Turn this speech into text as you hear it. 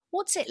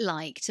What's it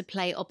like to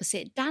play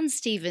opposite Dan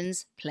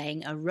Stevens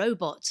playing a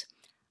robot?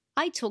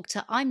 I talked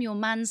to I'm Your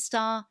Man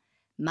star,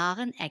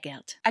 Maren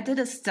Eggert. I did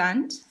a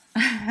stunt.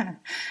 I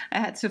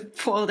had to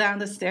fall down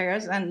the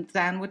stairs and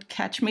Dan would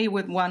catch me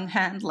with one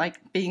hand. Like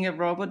being a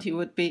robot, he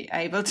would be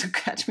able to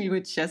catch me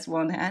with just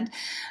one hand.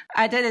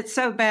 I did it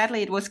so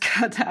badly, it was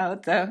cut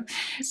out though.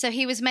 So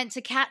he was meant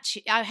to catch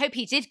you. I hope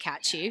he did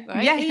catch you,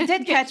 right? Yeah, he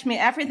did catch me.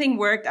 Everything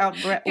worked out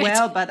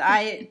well, but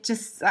I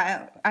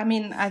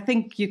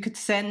think you could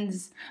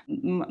sense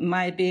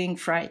my being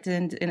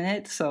frightened in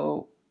it.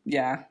 So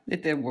yeah,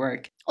 it did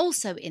work.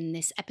 Also in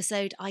this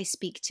episode, I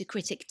speak to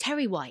critic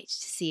Terry White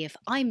to see if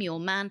I'm Your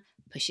Man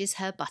pushes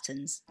her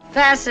buttons.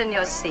 Fasten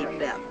your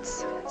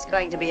seatbelts. It's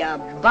going to be a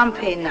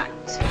bumpy night.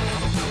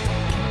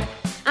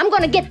 I'm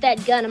gonna get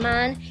that gun of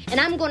mine, and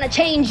I'm gonna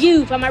change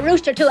you from a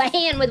rooster to a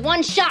hen with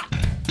one shot.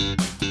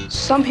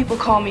 Some people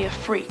call me a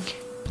freak.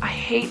 I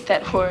hate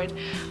that word.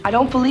 I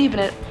don't believe in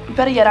it.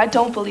 Better yet, I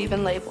don't believe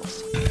in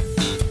labels.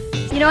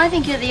 You know, I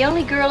think you're the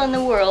only girl in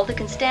the world that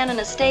can stand on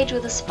a stage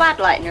with a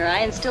spotlight in her eye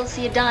and still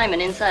see a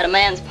diamond inside a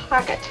man's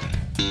pocket.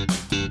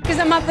 Because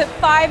I'm up at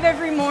 5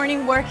 every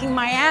morning working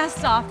my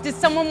ass off. Does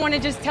someone want to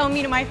just tell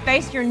me to my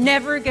face, you're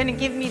never going to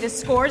give me the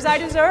scores I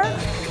deserve?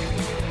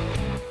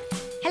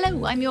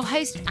 Hello, I'm your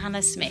host,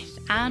 Anna Smith,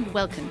 and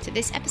welcome to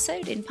this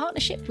episode in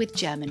partnership with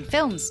German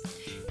Films.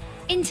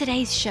 In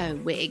today's show,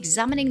 we're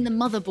examining the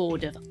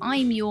motherboard of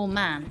I'm Your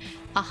Man,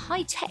 a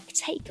high-tech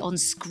take on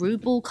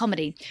screwball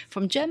comedy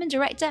from German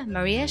director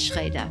Maria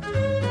Schrader.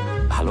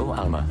 Hallo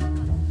Alma,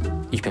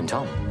 ich bin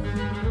Tom.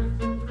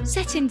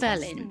 Set in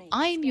Berlin,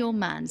 I'm Your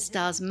Man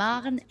stars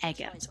Maren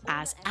Eggert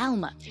as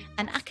Alma,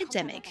 an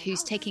academic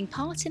who's taking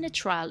part in a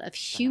trial of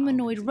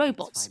humanoid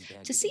robots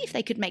to see if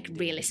they could make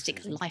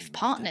realistic life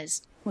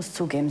partners. Muss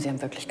zugeben, Sie haben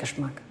wirklich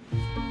Geschmack.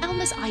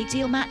 Alma's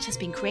ideal match has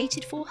been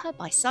created for her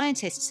by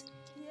scientists.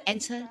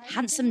 Enter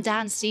handsome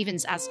Dan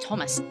Stevens as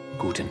Thomas.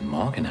 Guten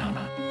Morgen,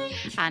 Alma.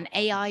 An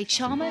AI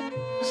charmer.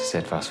 Das ist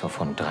etwas,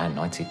 wovon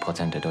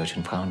 93% der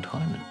deutschen Frauen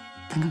träumen.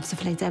 Dann kommst du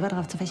vielleicht selber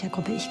drauf, zu welcher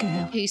Gruppe ich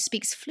gehöre. Who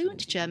speaks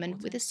fluent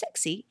German with a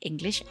sexy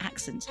English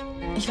accent.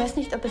 Ich weiß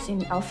nicht, ob es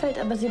Ihnen auffällt,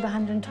 aber Sie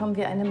behandeln Tom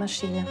wie eine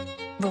Maschine.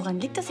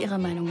 Woran liegt das Ihrer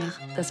Meinung nach,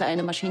 dass er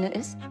eine Maschine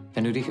ist?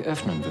 Wenn du dich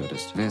öffnen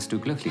würdest, wärst du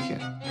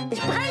glücklicher. Ich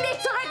bring dich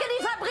zurück in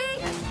die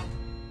Fabrik!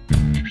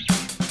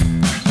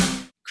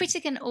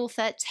 Critic and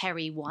author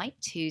Terry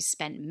White, who's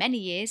spent many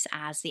years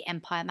as the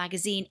Empire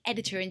magazine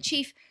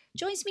editor-in-chief,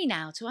 joins me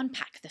now to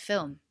unpack the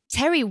film.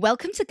 Terry,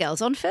 welcome to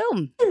Girls on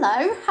Film.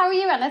 Hello, how are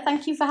you, Anna?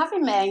 Thank you for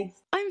having me.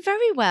 I'm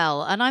very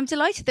well, and I'm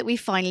delighted that we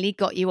finally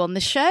got you on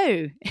the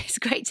show. It's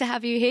great to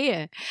have you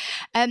here.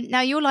 Now,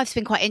 your life's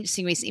been quite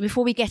interesting recently.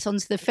 Before we get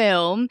onto the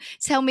film,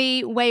 tell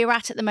me where you're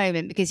at the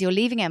moment, because you're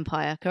leaving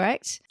Empire,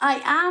 correct? I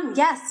am,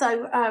 yes.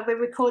 So we're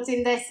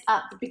recording this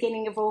at the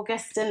beginning of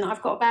August, and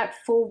I've got about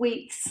 4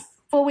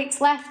 weeks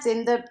left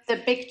in the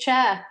big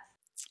chair.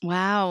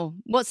 Wow.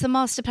 What's the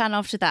master plan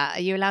after that?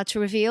 Are you allowed to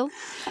reveal?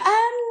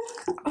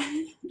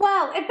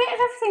 Well, a bit of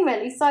everything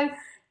really. So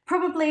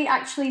probably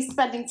actually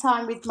spending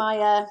time with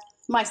my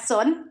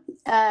son.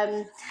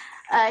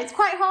 It's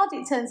quite hard,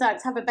 it turns out,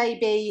 to have a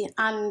baby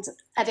and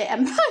edit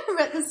Empire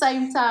at the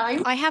same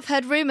time. I have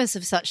heard rumours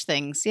of such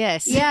things,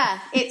 yes. Yeah,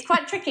 it's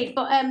quite tricky.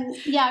 But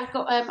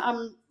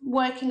I'm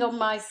working on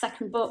my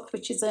second book,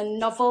 which is a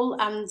novel,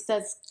 and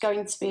there's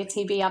going to be a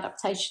TV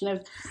adaptation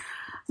of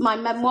my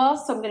memoir,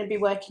 so I'm going to be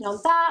working on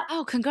that.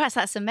 Oh, congrats,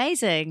 that's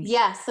amazing.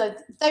 Yeah, so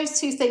those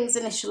two things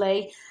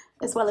initially,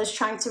 as well as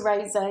trying to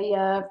raise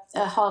a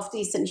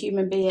half-decent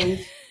human being.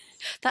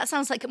 That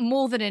sounds like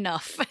more than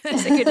enough.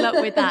 So good luck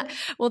with that.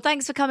 Well,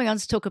 thanks for coming on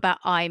to talk about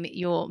I'm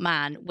Your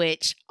Man,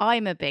 which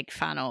I'm a big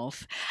fan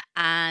of.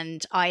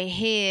 And I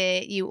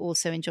hear you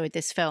also enjoyed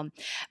this film.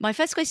 My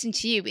first question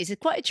to you is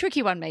quite a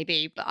tricky one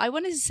maybe, but I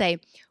wanted to say,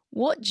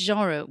 what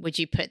genre would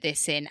you put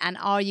this in? And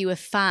are you a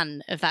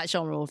fan of that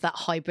genre, or of that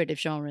hybrid of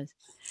genres?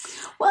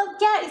 Well,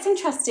 yeah, it's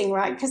interesting,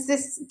 right? Because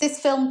this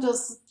film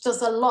does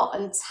a lot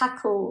and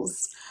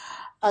tackles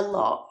a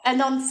lot.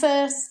 And on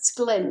first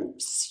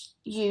glimpse,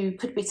 you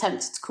could be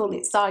tempted to call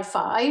it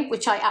sci-fi,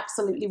 which I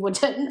absolutely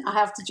wouldn't. I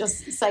have to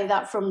just say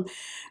that from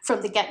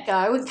the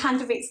get-go. And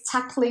kind of its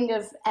tackling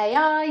of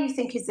AI, you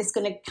think, is this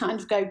going to kind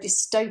of go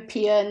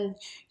dystopian?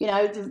 You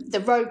know, the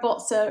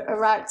robots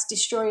are out to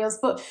destroy us.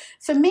 But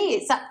for me,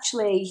 it's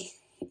actually,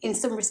 in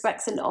some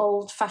respects, an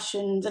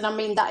old-fashioned, and I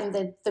mean that in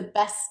the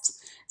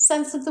best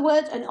sense of the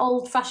word, an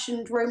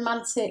old-fashioned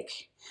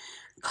romantic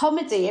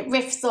comedy. It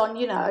riffs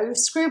on,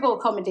 screwball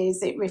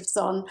comedies. It riffs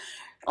on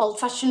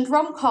old-fashioned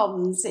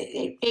rom-coms.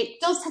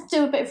 It does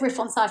do a bit of riff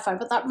on sci-fi,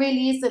 but that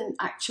really isn't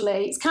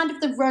actually. It's kind of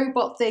the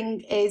robot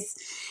thing is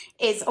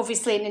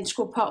obviously an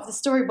integral part of the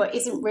story, but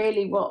isn't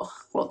really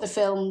what the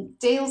film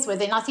deals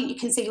with. And I think you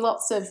can see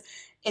lots of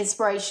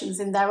inspirations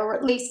in there, or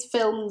at least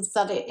films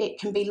that it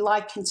can be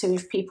likened to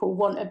if people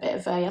want a bit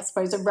of a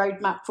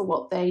roadmap for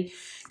what they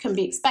can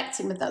be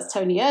expecting. But that's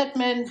Tony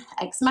Erdmann,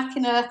 Ex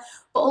Machina,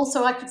 but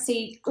also I could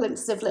see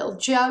glimpses of Little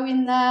Joe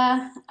in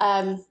there,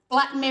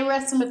 Black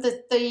Mirror, some of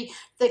the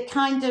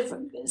kind of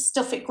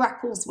stuff it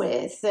grapples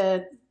with,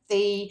 the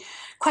the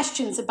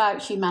questions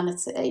about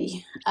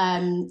humanity,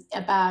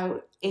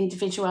 about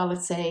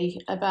individuality,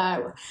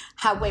 about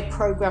how we're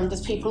programmed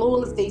as people,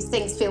 all of these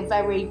things feel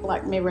very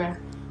Black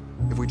Mirror.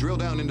 If we drill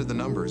down into the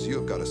numbers, you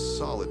have got a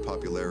solid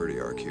popularity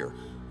arc here.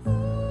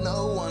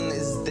 No one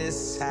is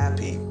this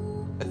happy.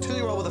 A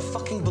 2-year-old with a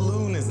fucking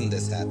balloon isn't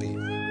this happy.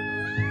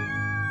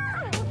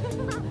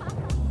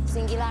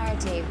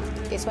 Singularity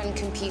is when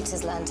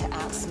computers learn to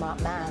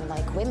outsmart man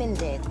like women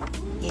did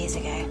years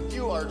ago.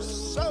 You are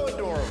so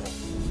adorable.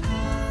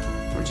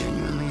 We're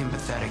genuinely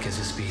empathetic as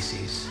a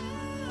species.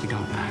 We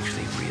don't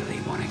actually really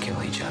want to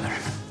kill each other.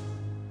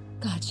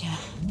 Gotcha.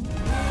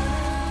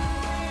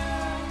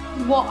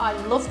 What I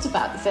loved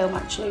about the film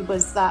actually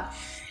was that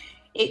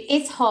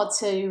it's hard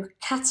to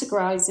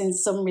categorise in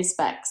some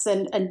respects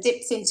and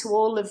dips into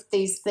all of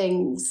these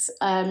things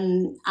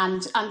and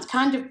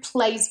kind of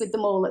plays with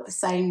them all at the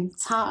same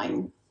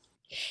time.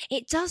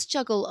 It does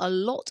juggle a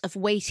lot of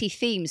weighty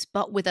themes,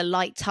 but with a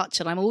light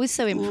touch. And I'm always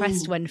so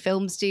impressed when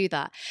films do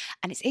that.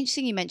 And it's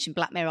interesting you mentioned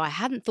Black Mirror. I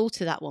hadn't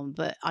thought of that one,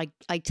 but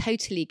I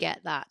totally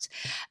get that.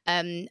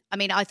 I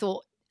mean, I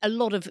thought a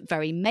lot of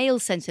very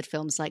male-centered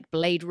films like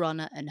Blade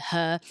Runner and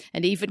Her,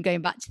 and even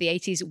going back to the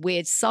 80s,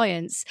 Weird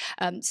Science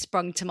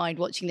sprung to mind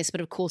watching this. But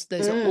of course,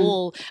 those are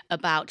all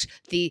about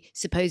the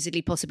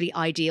supposedly possibly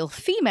ideal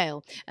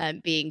female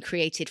being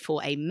created for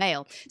a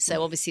male.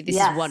 So obviously this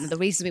is one of the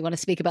reasons we want to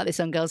speak about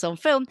this on Girls on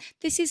Film.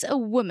 This is a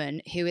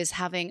woman who is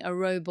having a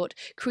robot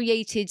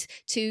created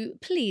to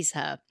please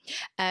her.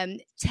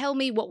 Tell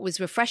me what was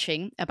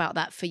refreshing about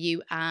that for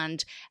you,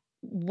 and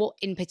what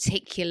in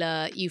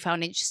particular you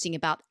found interesting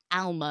about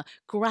Alma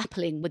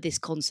grappling with this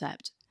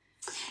concept.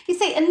 You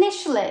see,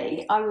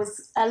 initially I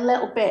was a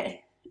little bit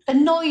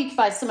annoyed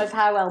by some of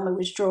how Alma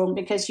was drawn,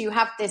 because you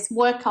have this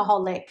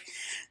workaholic,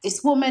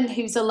 this woman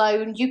who's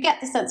alone. You get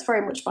the sense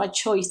very much by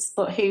choice,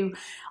 but who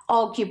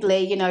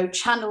arguably, you know,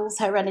 channels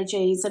her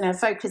energies and her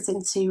focus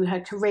into her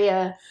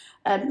career,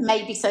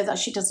 maybe so that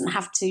she doesn't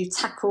have to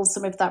tackle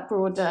some of that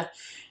broader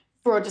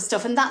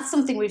stuff. And that's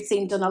something we've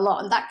seen done a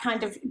lot, and that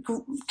kind of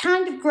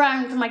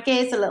ground my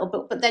gears a little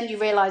bit. But then you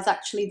realise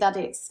actually that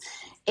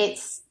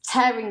it's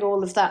tearing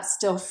all of that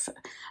stuff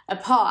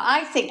apart.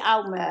 I think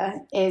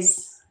Alma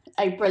is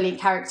a brilliant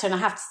character, and I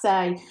have to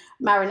say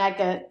Maren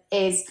Eggert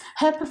is,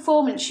 her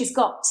performance, she's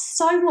got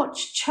so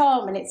much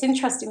charm. And it's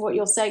interesting what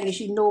you're saying is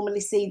you normally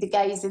see the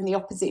gaze in the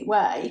opposite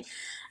way,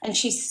 and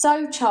she's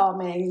so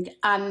charming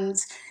and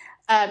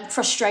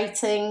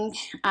frustrating.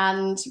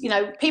 And, you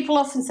know, people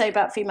often say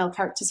about female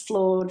characters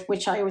flawed,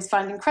 which I always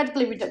find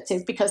incredibly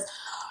reductive, because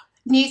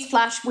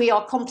newsflash, we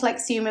are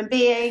complex human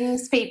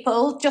beings,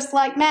 people, just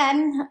like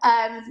men.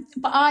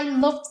 But I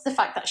loved the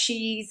fact that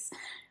she's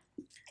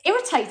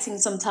irritating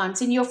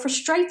sometimes and you're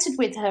frustrated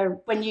with her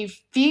when you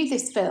view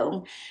this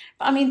film.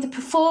 But I mean, the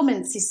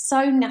performance is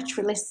so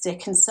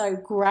naturalistic and so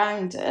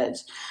grounded.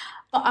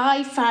 But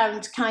I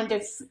found kind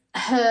of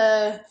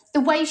the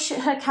way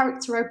her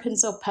character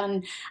opens up,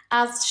 and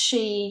as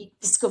she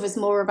discovers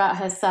more about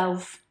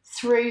herself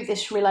through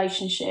this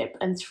relationship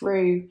and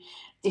through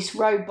this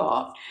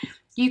robot,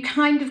 you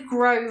kind of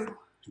grow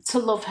to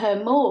love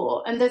her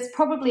more. And there's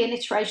probably an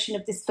iteration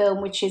of this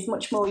film which is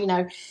much more, you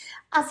know,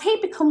 as he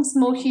becomes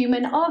more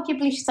human,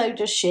 arguably so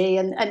does she,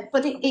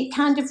 but it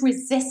kind of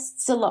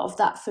resists a lot of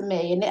that for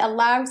me, and it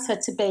allows her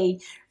to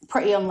be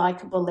pretty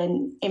unlikable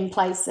in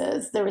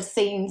places. There are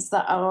scenes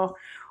that are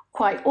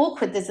quite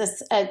awkward. There's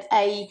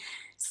a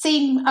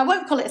scene, I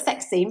won't call it a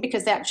sex scene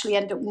because they actually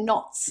end up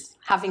not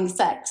having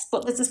sex,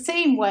 but there's a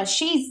scene where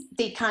she's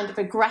the kind of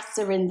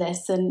aggressor in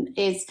this and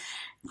is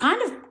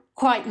kind of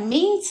quite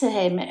mean to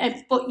him,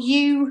 but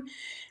you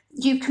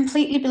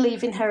completely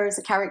believe in her as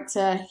a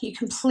character, you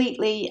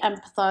completely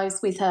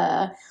empathise with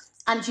her,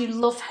 and you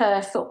love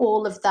her for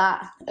all of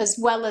that, as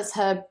well as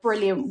her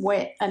brilliant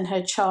wit and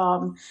her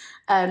charm.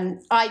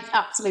 I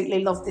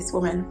absolutely love this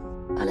woman.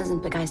 Alle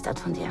sind begeistert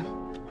von dir.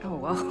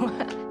 Oh, wow.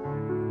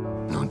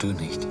 No, du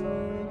nicht.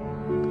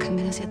 Können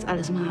wir das jetzt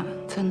alles mal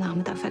für einen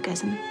Nachmittag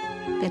vergessen?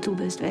 Wer du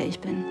bist, wer ich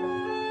bin.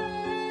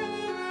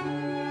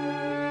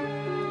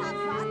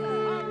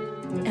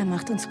 Er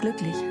macht uns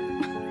glücklich.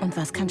 Und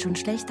was kann schon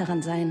schlecht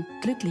daran sein,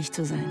 glücklich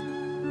zu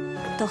sein?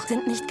 Doch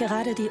sind nicht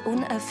gerade die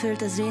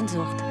unerfüllte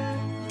Sehnsucht,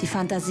 die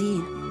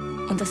Fantasie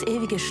und das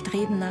ewige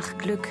Streben nach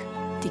Glück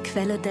die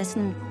Quelle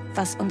dessen,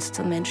 was uns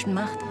zum Menschen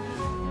macht?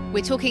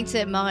 We're talking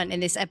to Maren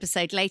in this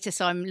episode later,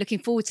 so I'm looking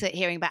forward to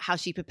hearing about how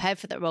she prepared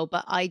for that role.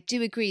 But I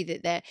do agree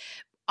that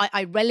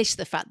I relish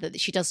the fact that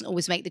she doesn't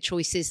always make the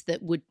choices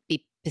that would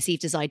be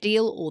perceived as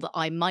ideal, or that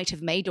I might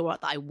have made, or that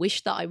I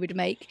wish that I would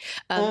make.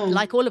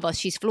 Like all of us,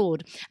 she's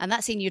flawed. And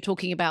that scene you're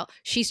talking about,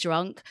 she's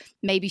drunk,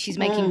 maybe she's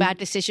making bad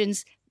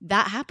decisions.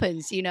 That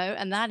happens, you know,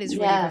 and that is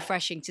really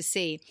refreshing to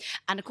see.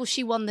 And of course,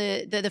 she won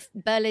the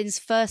Berlin's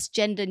first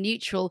gender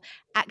neutral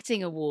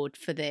acting award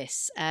for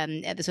this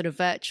at the sort of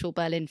virtual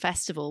Berlin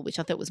festival, which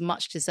I thought was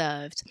much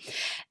deserved.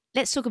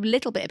 let's talk a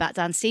little bit about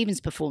Dan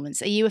Stevens'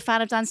 performance. Are you a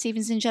fan of Dan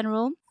Stevens in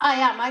general? I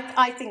am.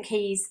 I think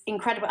he's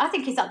incredible. I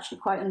think he's actually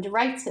quite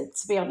underrated,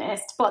 to be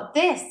honest. But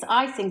this,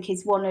 I think,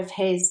 is one of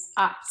his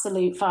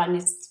absolute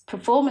finest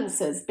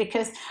performances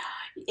because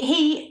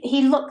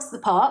he looks the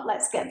part.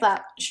 Let's get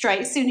that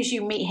straight. As soon as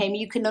you meet him,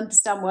 you can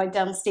understand why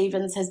Dan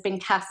Stevens has been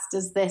cast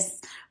as this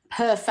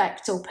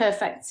perfect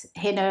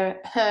in her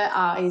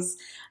eyes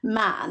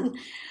man.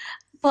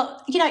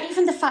 But, you know,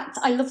 even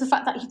I love the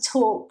fact that he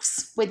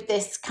talks with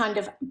this kind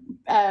of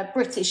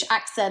British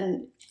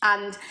accent,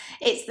 and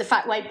it's the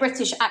fact where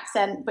British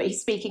accent, but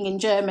he's speaking in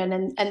German,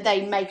 and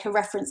they make a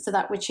reference to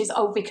that, which is,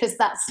 because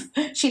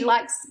she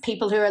likes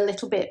people who are a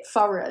little bit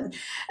foreign.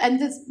 And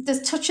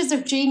there's touches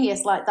of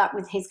genius like that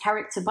with his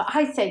character, but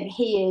I think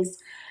he is,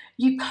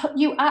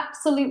 you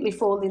absolutely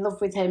fall in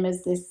love with him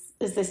as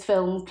this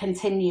film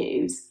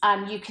continues,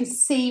 and you can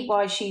see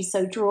why she's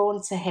so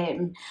drawn to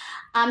him.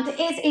 And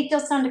it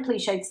does sound a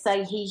cliche to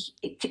say he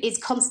is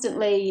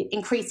constantly,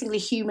 increasingly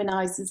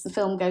humanised as the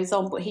film goes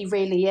on, but he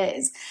really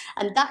is.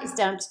 And that is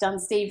down to Dan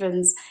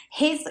Stevens.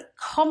 His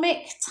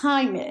comic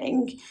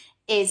timing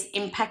is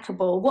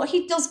impeccable. What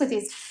he does with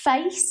his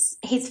face,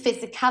 his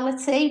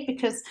physicality,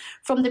 because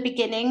from the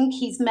beginning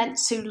he's meant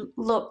to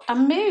look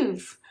and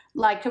move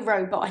like a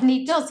robot, and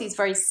he does. He's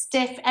very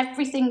stiff.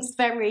 Everything's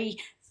very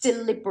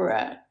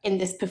deliberate in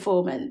this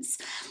performance,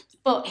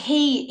 but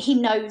he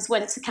knows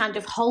when to kind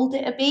of hold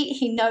it a beat.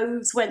 He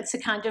knows when to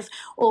kind of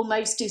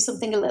almost do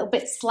something a little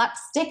bit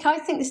slapstick. I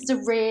think this is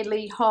a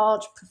really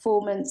hard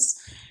performance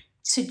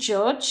to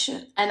judge,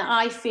 and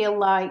I feel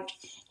like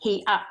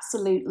he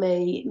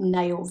absolutely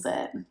nails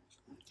it.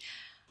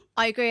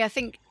 I agree. I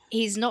think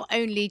he's not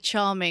only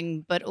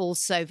charming but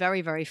also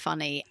very, very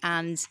funny.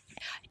 And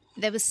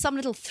there was some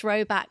little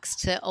throwbacks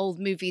to old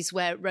movies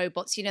where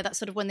robots, you know, that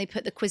sort of when they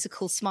put the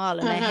quizzical smile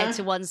and their head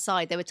to one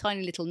side, there were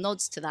tiny little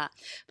nods to that.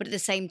 But at the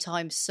same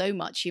time, so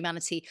much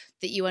humanity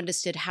that you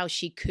understood how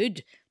she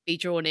could be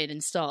drawn in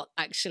and start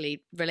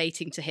actually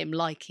relating to him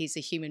like he's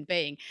a human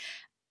being.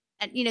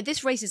 And, you know,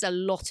 this raises a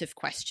lot of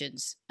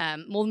questions,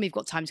 more than we've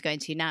got time to go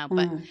into now.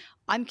 But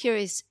I'm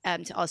curious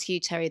to ask you,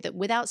 Terry, that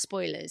without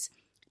spoilers,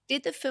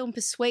 did the film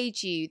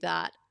persuade you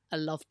that a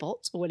love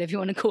bot, or whatever you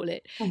want to call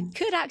it,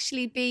 could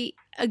actually be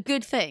a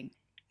good thing?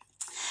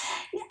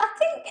 I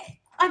think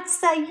I'd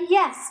say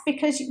yes,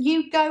 because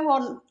you go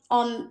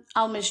on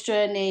Alma's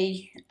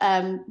journey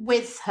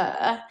with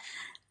her,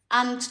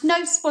 and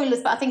no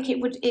spoilers, but I think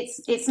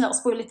it's not a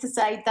spoiler to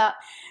say that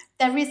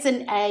there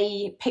isn't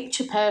a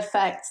picture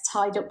perfect,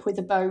 tied up with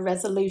a bow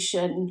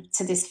resolution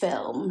to this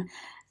film.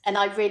 And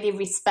I really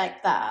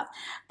respect that.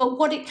 But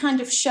what it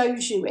kind of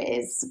shows you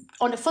is,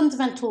 on a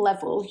fundamental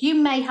level, you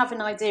may have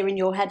an idea in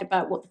your head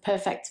about what the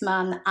perfect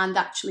man and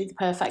actually the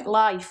perfect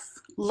life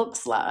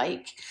looks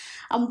like.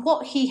 And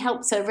what he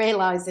helps her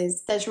realise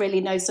is there's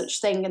really no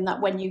such thing, and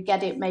that when you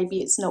get it, maybe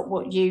it's not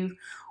what you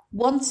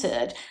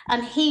wanted.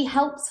 And he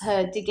helps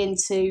her dig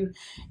into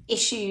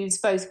issues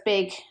both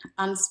big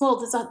and small.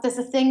 There's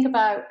a thing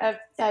about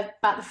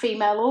the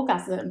female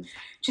orgasm,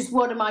 which is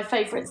one of my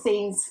favourite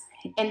scenes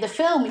in the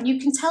film, and you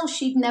can tell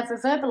she'd never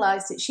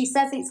verbalised it. She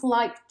says it's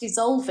like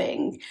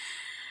dissolving.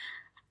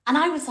 And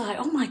I was like,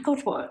 oh my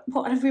God,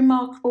 what a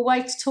remarkable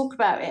way to talk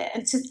about it.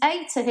 And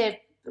to hear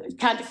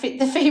kind of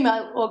the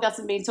female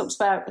orgasm being talked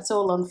about at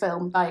all on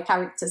film by a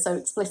character so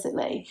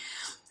explicitly.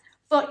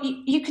 But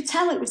you could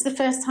tell it was the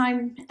first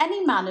time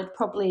any man had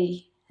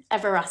probably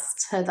ever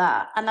asked her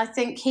that. And I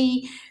think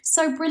he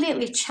so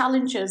brilliantly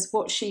challenges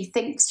what she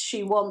thinks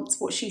she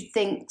wants, what she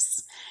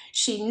thinks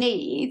she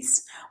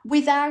needs,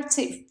 without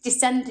it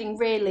descending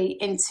really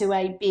into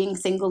a being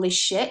single is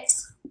shit,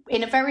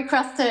 in a very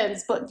crass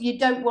terms, but you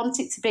don't want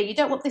it to be. You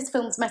don't want this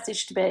film's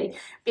message to be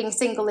being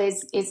single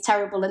is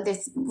terrible, and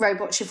this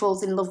robot she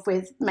falls in love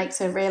with makes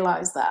her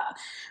realise that.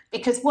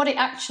 Because what it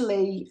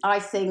actually, I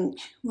think,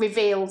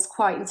 reveals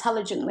quite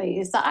intelligently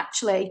is that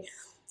actually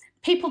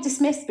people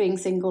dismiss being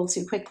single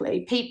too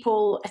quickly.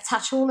 People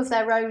attach all of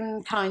their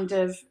own kind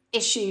of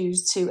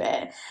issues to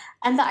it,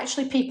 and that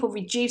actually people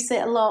reduce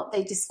it a lot.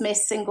 They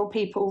dismiss single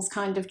people's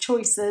kind of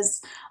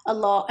choices a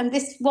lot. And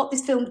what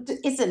this film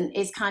isn't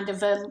is kind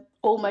of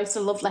almost a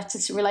love letter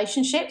to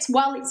relationships,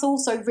 while it's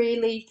also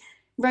really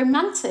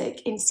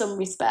romantic in some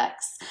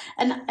respects.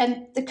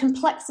 And the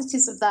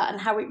complexities of that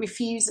and how it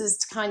refuses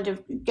to kind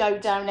of go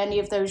down any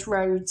of those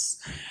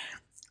roads,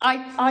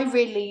 I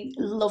really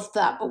love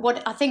that. But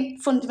what I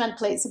think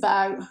fundamentally it's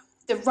about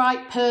the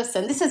right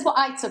person. This is what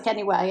I took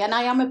anyway, and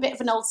I am a bit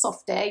of an old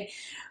softie,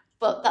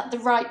 but that the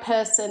right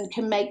person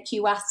can make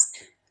you ask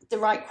the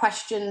right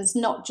questions,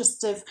 not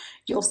just of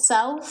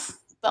yourself,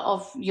 but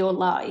of your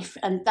life.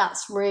 And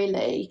that's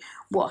really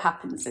what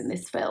happens in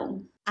this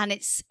film. And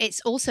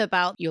it's also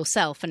about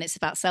yourself, and it's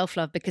about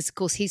self-love, because of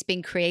course he's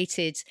been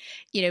created,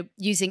 you know,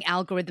 using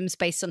algorithms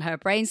based on her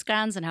brain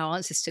scans and her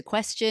answers to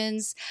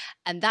questions.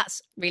 And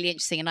that's really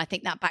interesting. And I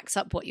think that backs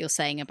up what you're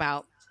saying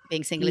about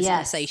being single isn't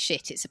to say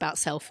shit. It's about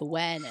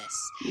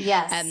self-awareness.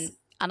 Yes.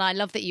 And I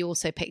love that you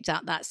also picked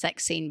out that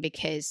sex scene,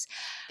 because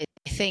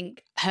I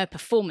think her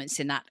performance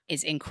in that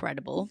is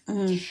incredible.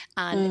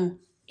 And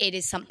it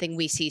is something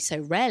we see so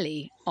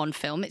rarely on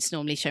film. It's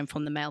normally shown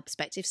from the male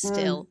perspective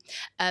still.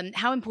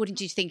 How important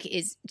do you think it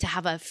is to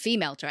have a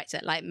female director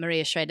like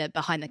Maria Schrader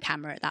behind the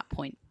camera at that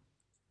point?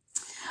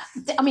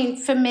 I mean,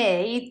 for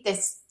me,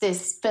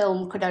 this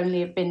film could only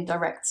have been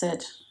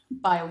directed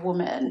by a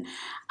woman.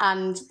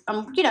 And,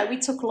 you know, we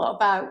talk a lot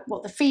about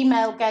what the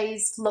female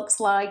gaze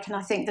looks like. And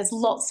I think there's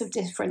lots of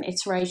different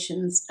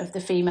iterations of the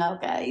female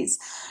gaze.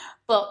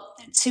 But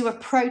to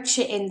approach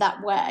it in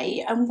that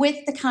way, and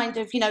with the kind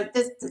of, you know,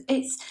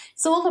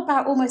 it's all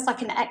about almost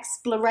like an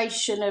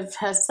exploration of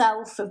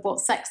herself, of what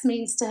sex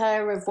means to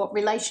her, of what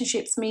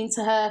relationships mean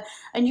to her.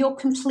 And you're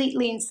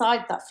completely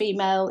inside that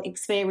female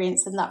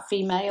experience and that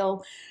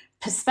female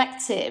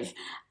perspective.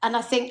 And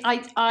I think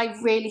I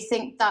really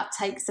think that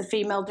takes a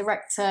female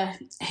director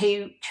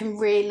who can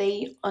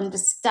really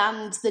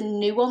understand the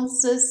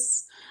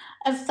nuances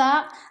of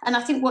that. And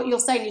I think what you're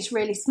saying is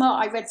really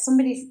smart. I read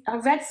somebody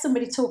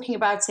talking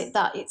about it,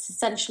 that it's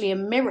essentially a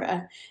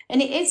mirror,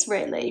 and it is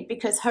really,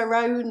 because her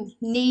own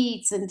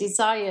needs and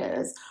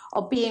desires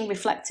are being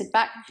reflected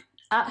back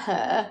at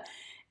her,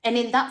 and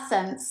in that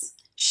sense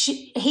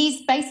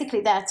he's basically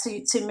there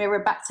to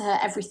mirror back to her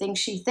everything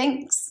she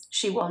thinks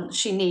she wants,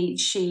 she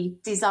needs, she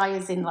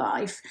desires in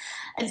life.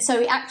 And so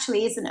it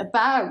actually isn't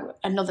about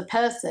another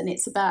person,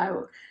 it's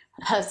about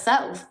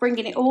herself,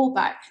 bringing it all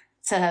back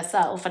to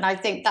herself. And I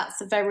think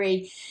that's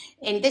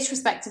in this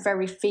respect, a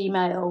very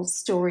female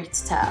story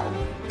to tell.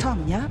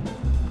 Tom, ja?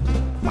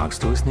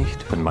 Magst du es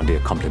nicht, wenn man dir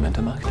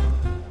Komplimente macht?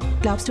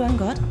 Glaubst du an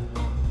Gott?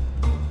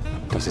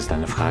 Das ist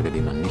eine Frage, die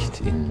man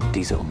nicht in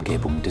dieser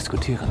Umgebung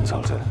diskutieren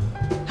sollte.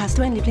 Hast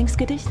du ein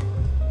Lieblingsgedicht?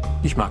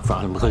 Ich mag vor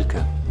allem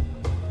Rilke.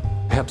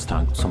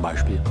 Herbsttag zum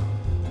Beispiel.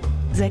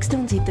 6.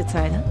 und 7.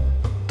 Zeile?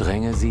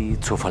 Dränge sie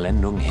zur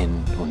Vollendung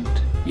hin und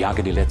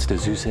jage die letzte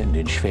Süße in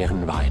den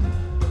schweren Wein.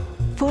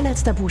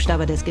 Vorletzter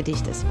Buchstabe des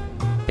Gedichtes.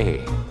 E.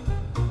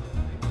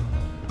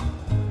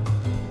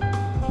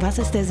 Was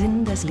ist der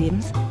Sinn des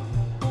Lebens?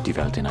 Die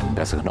Welt in einen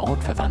besseren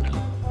Ort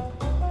verwandeln.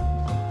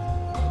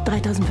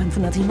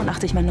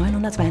 3587 mal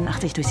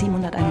 982 durch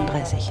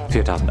 731.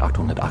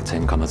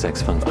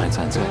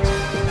 4818,65116.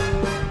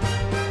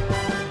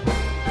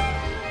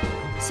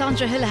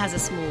 Sandra Hüller has a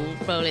small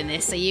role in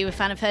this. Are you a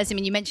fan of hers? I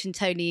mean, you mentioned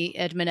Tony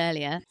Erdmann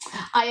earlier.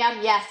 I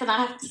am, yes. And I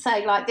have to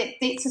say, like,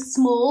 it's a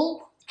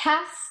small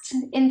cast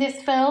in this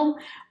film,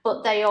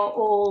 but they are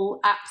all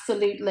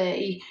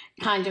absolutely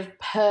kind of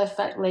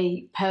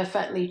perfectly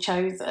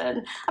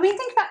chosen. I mean,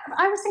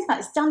 I was thinking about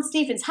this, Dan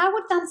Stevens. How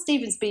would Dan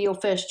Stevens be your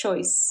first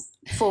choice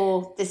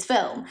for this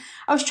film?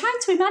 I was trying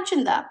to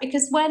imagine that,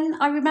 because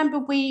when I remember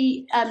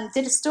we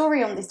did a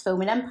story on this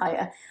film in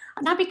Empire,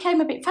 and I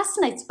became a bit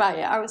fascinated by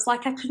it. I was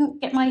like, I couldn't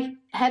get my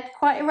head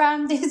quite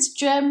around this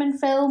German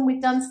film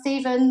with Dan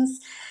Stevens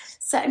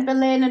set in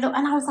Berlin. And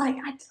I was like,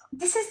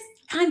 this is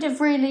kind of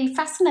really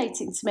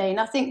fascinating to me. And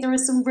I think there are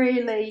some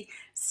really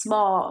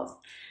smart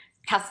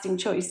casting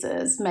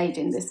choices made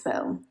in this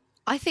film.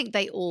 I think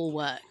they all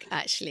work,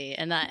 actually,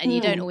 and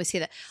you don't always hear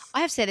that.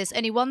 I have to say there's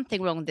only one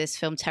thing wrong with this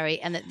film, Terry,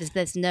 and that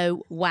there's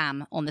no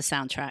Wham on the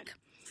soundtrack.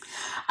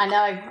 I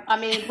know. I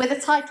mean, with a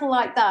title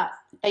like that,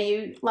 are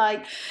you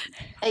like,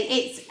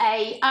 it's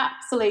a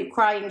absolute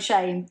crying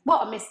shame.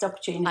 What a missed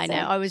opportunity. I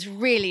know. I was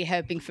really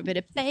hoping for a bit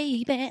of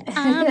 "Baby,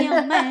 I'm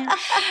your man."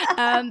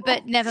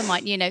 But never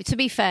mind. You know, to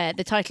be fair,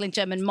 the title in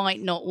German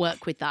might not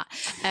work with that.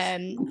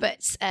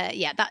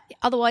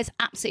 Otherwise,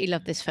 absolutely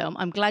love this film.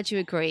 I'm glad you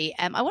agree.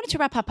 I wanted to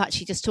wrap up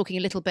actually just talking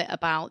a little bit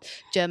about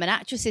German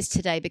actresses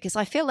today, because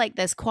I feel like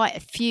there's quite a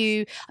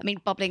few. I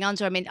mean, bubbling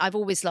under. I mean, I've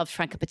always loved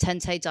Franka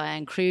Potente,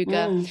 Diane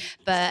Kruger.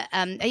 But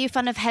are you a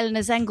fan of Helena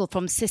Zengel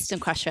from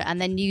System Crusher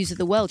and then News of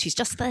the World? She's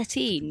just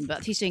 13,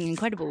 but she's doing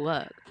incredible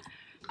work.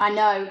 I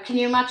know. Can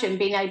you imagine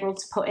being able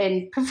to put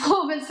in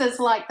performances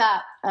like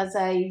that as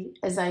a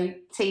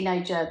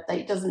teenager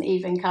that doesn't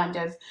even kind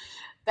of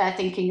bear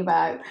thinking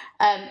about?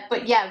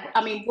 But yeah,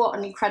 I mean, what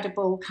an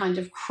incredible kind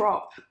of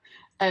crop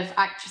of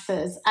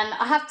actresses. And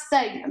I have to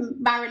say,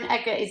 Maren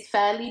Eggert is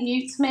fairly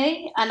new to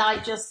me, and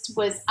I just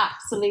was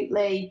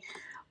absolutely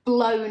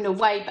blown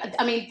away. But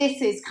I mean,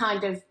 this is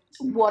kind of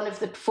one of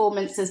the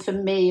performances for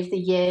me of the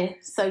year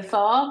so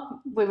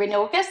far. We're in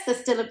August, there's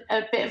still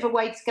a bit of a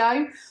way to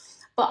go,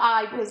 but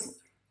I was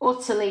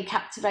utterly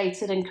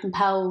captivated and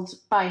compelled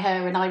by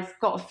her, and I've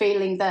got a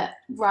feeling that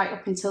right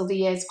up until the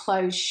year's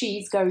close,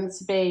 she's going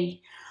to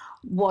be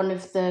one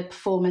of the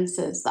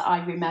performances that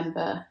I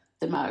remember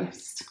the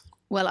most.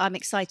 Well, I'm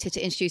excited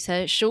to introduce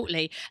her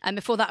shortly. And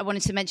before that, I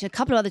wanted to mention a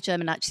couple of other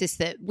German actresses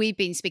that we've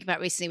been speaking about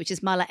recently, which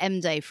is Mala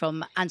Emde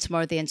from And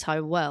Tomorrow the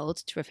Entire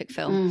World, terrific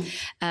film.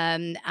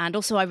 And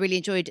also I really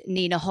enjoyed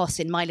Nina Hoss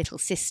in My Little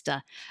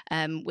Sister,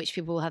 which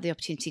people will have the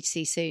opportunity to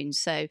see soon.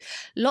 So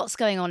lots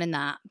going on in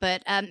that.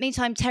 But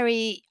meantime,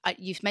 Terry,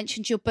 you've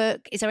mentioned your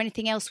book. Is there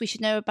anything else we should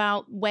know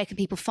about? Where can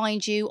people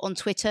find you on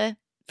Twitter,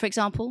 for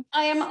example?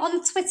 I am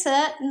on Twitter,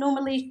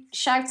 normally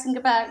shouting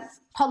about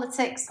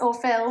politics or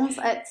films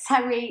at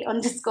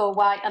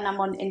Terry_White, and I'm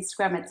on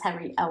Instagram at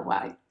Terry L.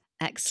 White.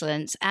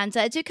 Excellent. And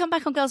do come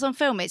back on Girls on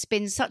Film. It's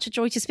been such a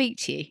joy to speak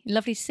to you.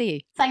 Lovely to see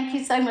you. Thank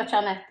you so much,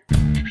 Anna.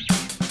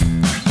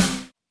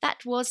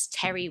 That was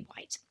Terry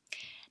White.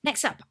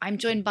 Next up, I'm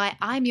joined by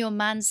I'm Your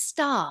Man's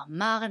star,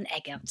 Maren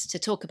Eggert, to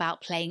talk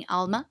about playing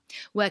Alma,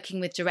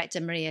 working with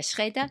director Maria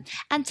Schrader,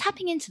 and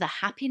tapping into the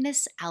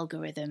happiness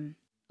algorithm.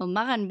 Well,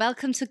 Maren,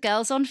 welcome to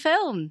Girls on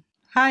Film.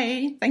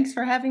 Hi, thanks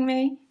for having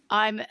me.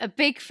 I'm a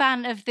big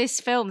fan of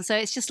this film, so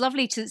it's just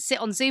lovely to sit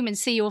on Zoom and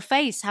see your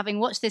face, having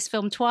watched this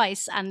film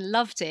twice and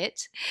loved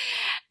it.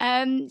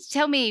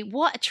 Tell me,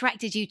 what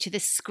attracted you to the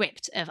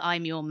script of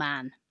I'm Your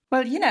Man?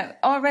 Well,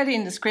 already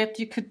in the script,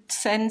 you could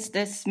sense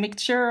this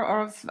mixture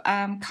of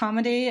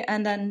comedy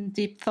and then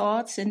deep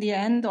thoughts in the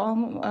end, or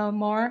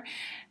more.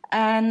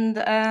 And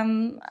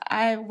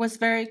I was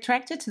very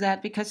attracted to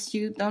that because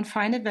you don't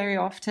find it very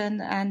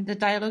often. And the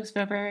dialogues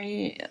were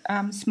very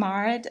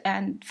smart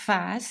and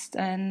fast.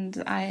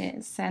 And I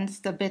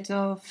sensed a bit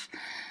of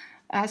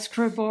a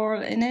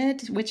screwball in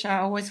it, which I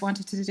always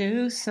wanted to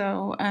do.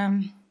 So,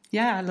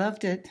 I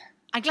loved it.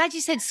 I'm glad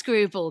you said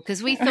screwball,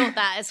 because we thought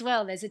that as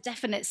well. There's a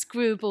definite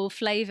screwball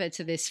flavour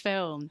to this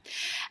film.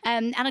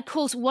 And of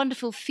course,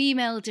 wonderful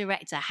female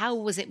director. How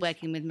was it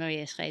working with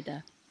Maria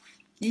Schrader?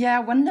 Yeah,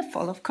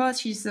 wonderful. Of course,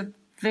 she's a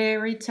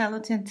very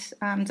talented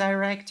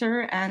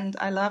director, and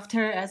I loved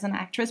her as an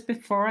actress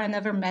before. I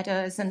never met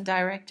her as a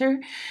director,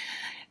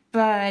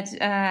 but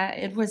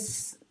it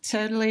was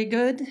totally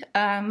good.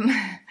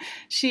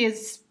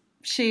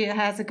 She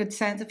has a good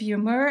sense of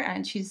humor,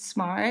 and she's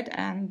smart,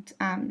 and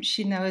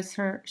she knows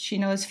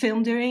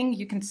film doing.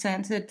 You can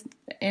sense it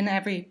in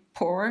every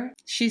pore.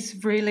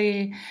 She's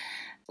really,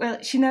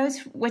 she knows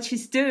what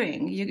she's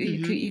doing.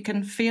 You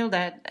can feel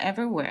that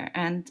everywhere,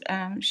 and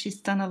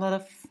she's done a lot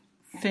of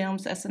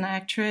films as an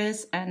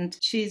actress, and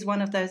she's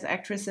one of those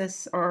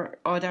actresses or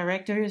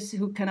directors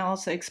who can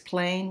also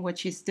explain what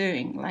she's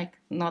doing, like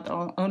not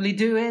only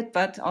do it,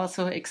 but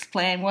also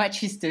explain what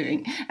she's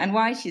doing and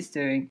why she's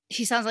doing.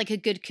 She sounds like a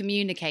good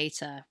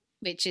communicator,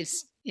 which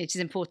is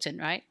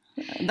important, right?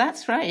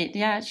 That's right.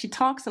 Yeah, she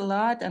talks a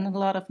lot and a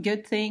lot of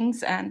good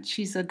things, and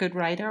she's a good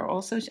writer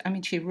also. I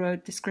mean, she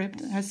wrote the script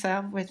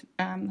herself with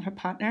her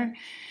partner,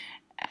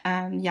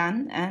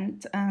 Jan,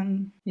 and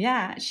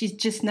she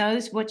just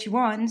knows what she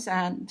wants,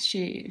 and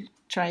she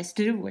tries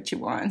to do what she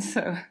wants,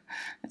 so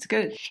that's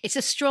good. It's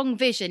a strong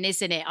vision,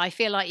 isn't it? I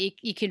feel like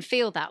you can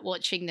feel that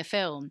watching the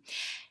film.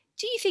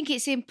 Do you think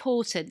it's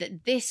important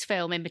that this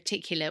film in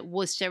particular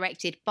was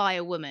directed by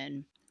a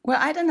woman? Well,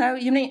 I don't know.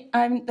 You mean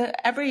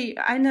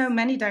I know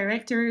many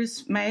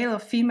directors, male or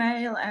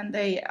female, and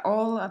they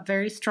all are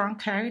very strong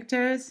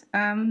characters,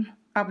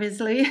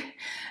 obviously.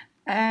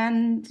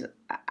 And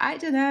I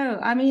don't know.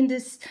 I mean,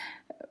 this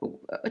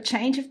a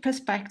change of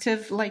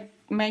perspective, like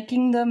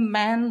making the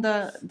man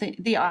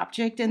the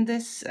object in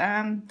this,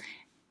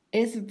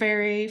 is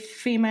very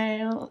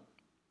female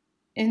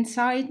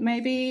insight,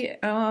 maybe.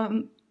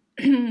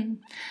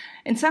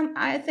 In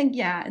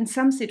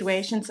some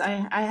situations,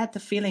 I had the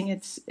feeling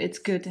it's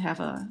good to have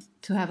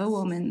a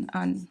woman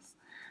on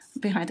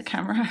behind the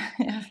camera.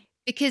 Yeah.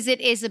 Because it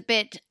is a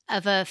bit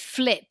of a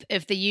flip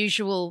of the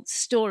usual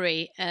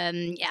story.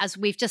 As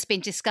we've just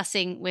been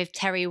discussing with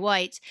Terry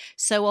White,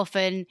 so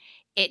often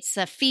it's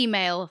a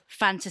female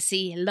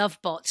fantasy love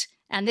bot,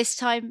 and this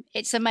time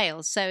it's a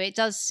male. So it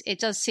does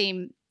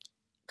seem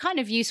kind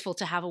of useful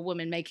to have a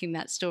woman making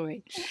that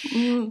story.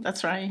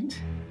 That's right.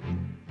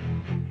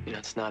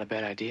 It's not a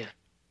bad idea.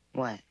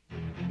 What?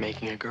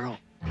 Making a girl.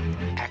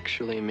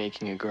 Actually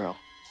making a girl.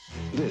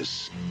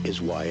 This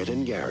is Wyatt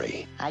and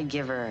Gary. I'd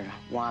give her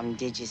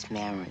Wamdigis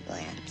mammary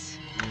glands.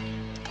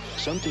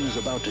 Something's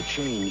about to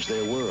change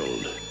their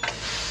world.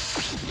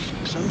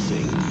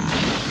 Something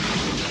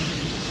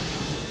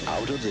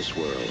out of this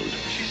world.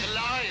 She's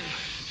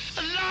alive!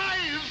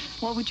 Alive!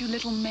 What would you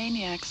little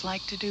maniacs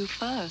like to do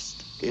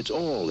first? It's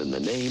all in the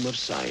name of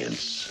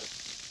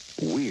science.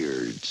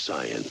 Weird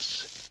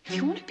science. If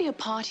you want to be a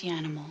party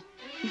animal,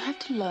 you have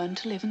to learn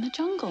to live in the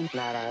jungle.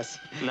 Not us.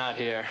 Not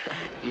here.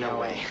 No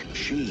way.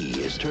 She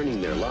is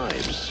turning their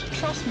lives.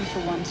 Trust me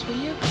for once, will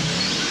you?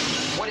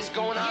 What is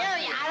going on?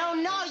 Gary, I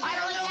don't know. I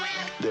don't know.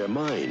 Their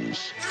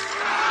minds.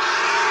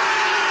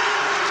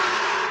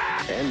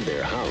 And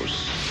their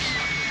house.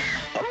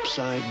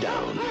 Upside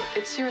down.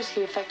 It's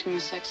seriously affecting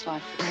your sex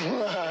life.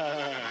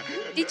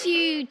 Did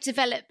you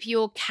develop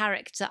your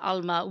character,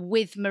 Alma,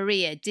 with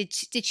Maria? Did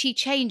she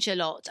change a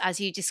lot as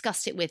you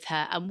discussed it with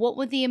her? And what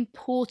were the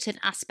important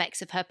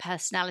aspects of her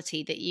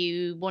personality that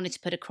you wanted to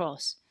put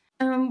across?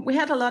 We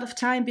had a lot of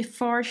time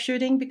before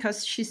shooting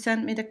because she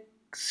sent me the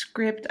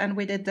script and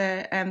we did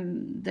the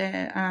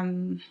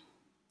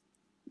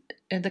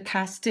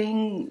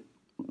casting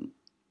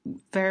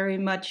very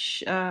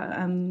much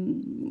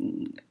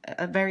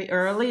very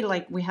early.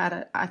 Like we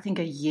had I think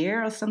a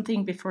year or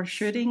something before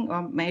shooting,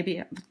 or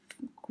maybe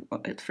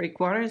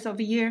 3/4 of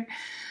a year.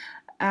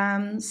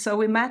 So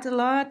we met a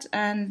lot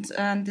and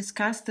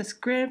discussed the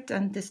script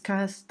and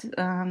discussed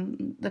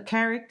the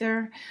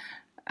character.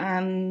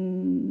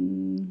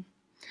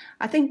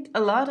 I think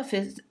a lot of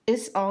it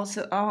is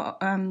also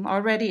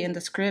already in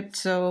the script.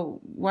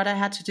 So what I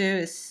had to do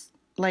is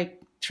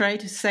like try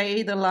to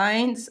say the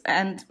lines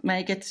and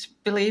make it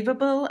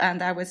believable.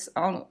 And I was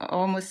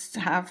almost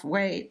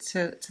halfway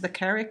to the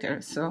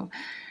character. So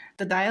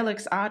the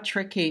dialogues are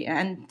tricky.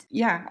 And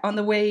yeah, on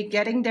the way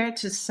getting there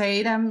to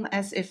say them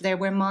as if they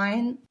were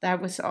mine,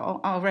 that was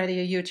already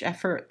a huge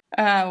effort.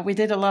 We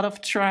did a lot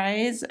of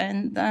tries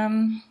and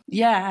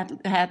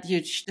had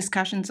huge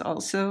discussions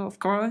also, of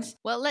course.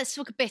 Well, let's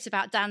talk a bit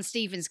about Dan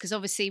Stevens, because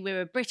obviously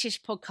we're a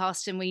British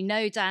podcast and we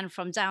know Dan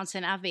from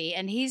Downton Abbey,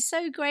 and he's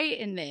so great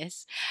in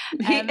this.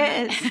 He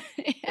is,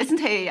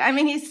 isn't he? I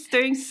mean, he's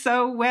doing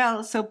so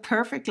well, so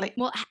perfectly.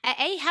 Well,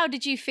 A, how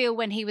did you feel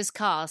when he was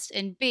cast?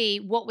 And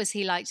B, what was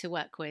he like to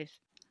work with?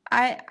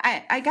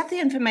 I got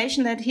the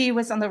information that he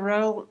was on the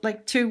role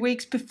like 2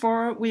 weeks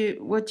before we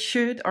would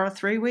shoot, or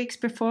 3 weeks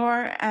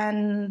before,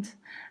 and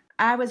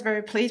I was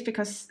very pleased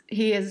because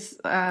he is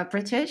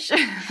British,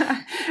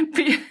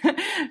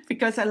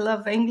 because I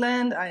love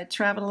England. I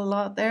travel a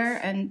lot there,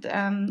 and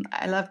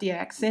I love the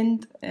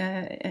accent.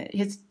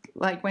 His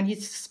like when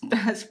he's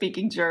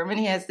speaking German,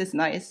 he has this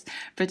nice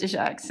British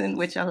accent,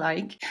 which I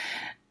like.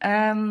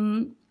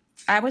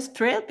 I was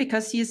thrilled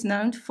because he's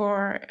known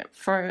for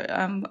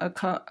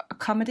a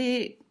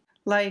comedy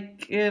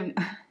like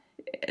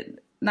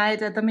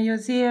Night at the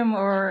Museum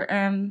or...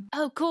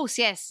 Oh, of course,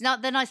 yes.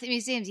 Not the Night at the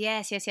Museums.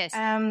 Yes.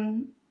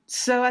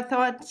 So I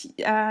thought,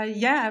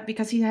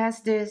 because he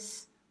has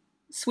this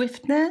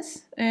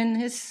swiftness in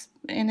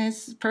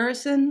his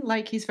person,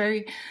 like he's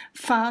very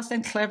fast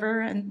and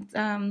clever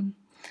and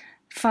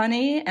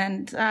funny,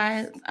 and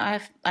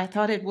I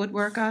thought it would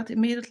work out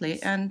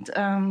immediately. And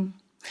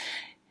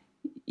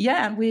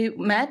and we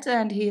met,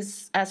 and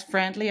he's as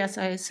friendly as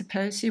I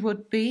suppose he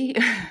would be.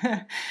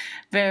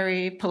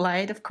 Very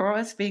polite, of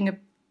course, being a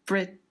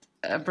Brit.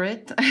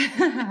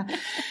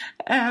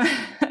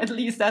 At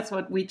least that's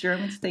what we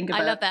Germans think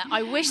about. I love that.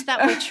 I wish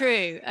that were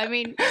true. I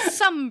mean,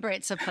 some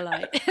Brits are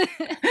polite.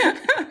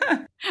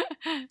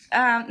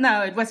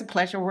 No, it was a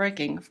pleasure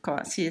working, of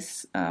course.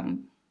 He's,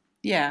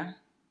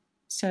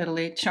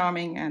 certainly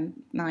charming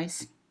and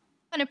nice.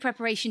 What kind of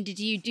preparation did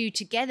you do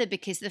together?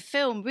 Because the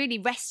film really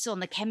rests on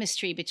the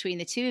chemistry between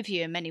the two of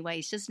you in many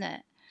ways, doesn't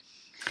it?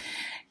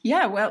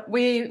 Yeah, well,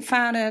 we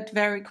found out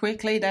very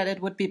quickly that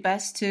it would be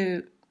best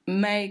to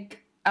make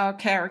our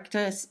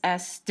characters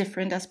as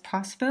different as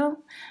possible,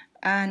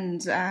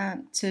 and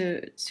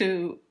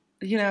to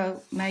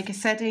make a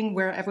setting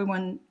where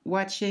everyone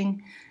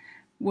watching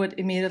would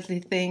immediately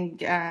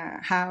think,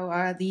 how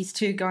are these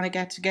two going to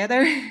get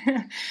together?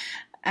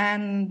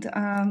 And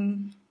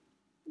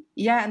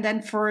and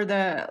then for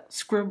the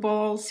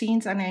screwball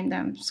scenes, I named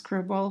them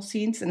screwball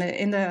scenes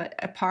in the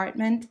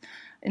apartment,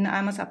 in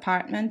Emma's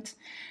apartment,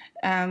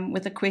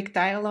 with the quick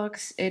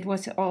dialogues. It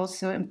was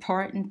also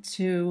important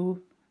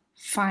to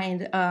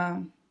find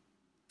a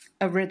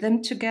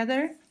rhythm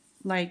together,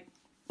 like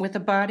with the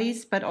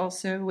bodies, but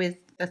also with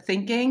the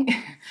thinking,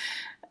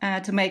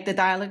 to make the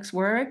dialogues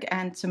work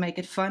and to make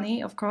it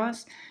funny, of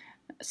course.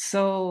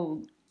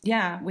 So,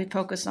 we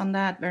focused on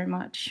that very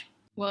much.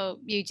 Well,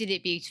 you did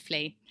it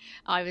beautifully.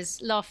 I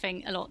was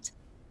laughing a lot.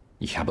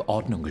 Ich habe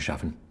Ordnung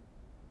geschaffen,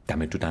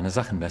 damit du deine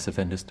Sachen besser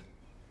findest.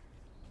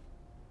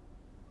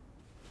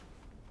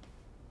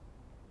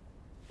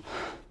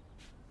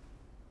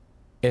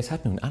 Es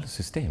hat nun alles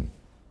System.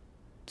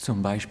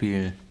 Zum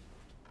Beispiel...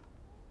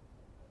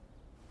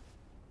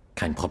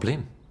 Kein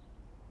Problem.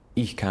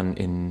 Ich kann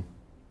in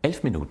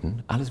 11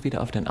 Minuten alles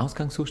wieder auf den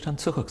Ausgangszustand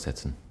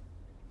zurücksetzen.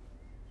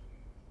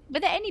 Were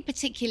there any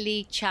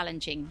particularly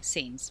challenging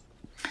scenes?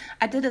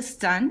 I did a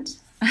stunt.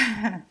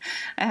 I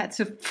had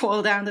to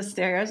fall down the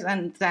stairs,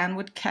 and Dan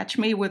would catch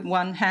me with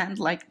one hand.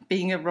 Like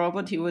being a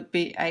robot, he would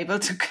be able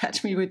to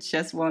catch me with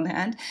just one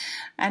hand.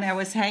 And I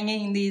was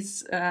hanging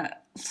these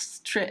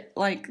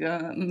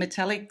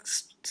metallic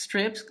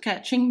strips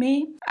catching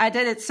me. I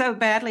did it so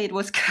badly it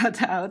was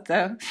cut out,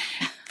 though.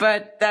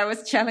 But that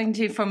was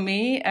challenging for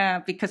me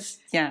because,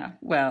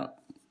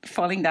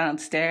 falling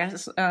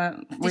downstairs with your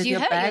bag. Did you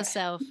hurt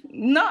yourself?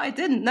 No, I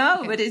didn't.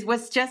 No, but it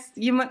was just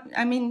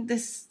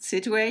this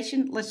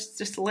situation.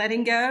 Just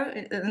letting go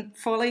and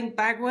falling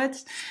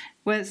backwards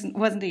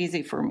wasn't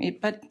easy for me.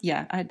 But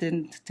I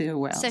didn't do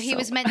well. So he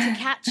was meant to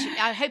catch you.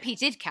 I hope he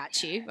did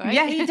catch you, right?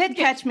 Yeah, he did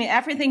catch me.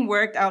 Everything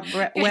worked out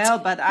well,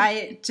 but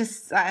I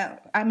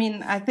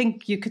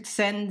think you could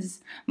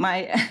sense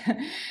my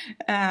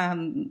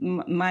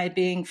my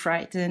being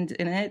frightened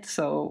in it.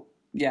 So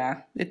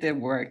it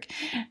didn't work.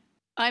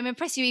 I'm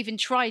impressed you even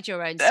tried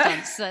your own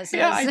stunts.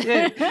 I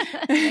did.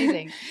 That's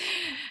amazing.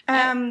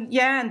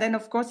 And then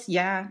of course,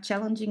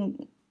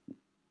 challenging.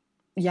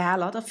 A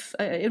lot of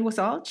it was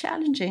all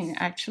challenging.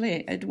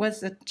 Actually, it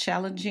was a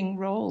challenging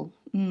role.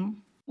 Mm.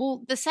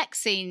 Well, the sex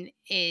scene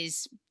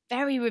is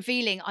very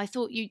revealing. I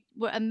thought you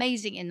were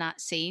amazing in that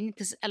scene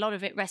because a lot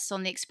of it rests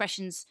on the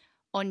expressions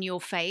on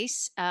your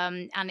face,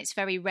 and it's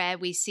very rare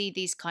we see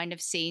these kind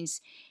of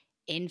scenes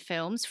in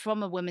films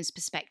from a woman's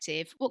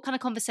perspective. What kind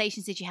of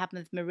conversations did you have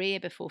with Maria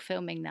before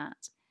filming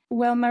that?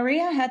 Well,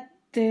 Maria had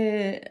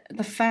the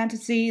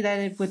fantasy that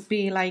it would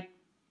be like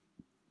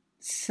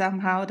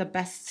somehow the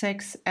best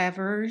sex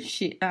ever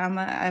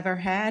Alma ever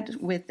had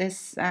with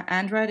this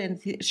android,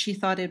 and she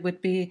thought it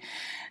would be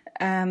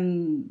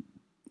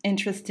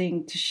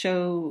interesting to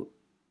show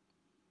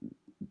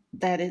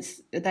that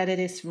it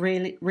is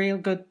really real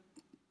good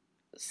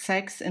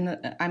sex,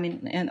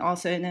 and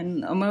also in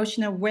an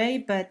emotional way.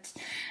 But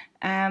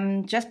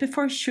just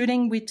before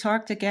shooting, we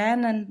talked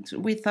again, and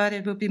we thought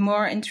it would be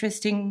more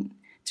interesting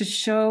to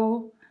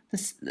show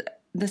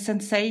the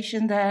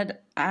sensation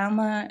that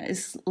Alma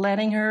is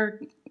letting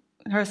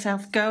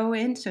herself go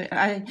into.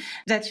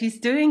 That she's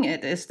doing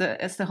it is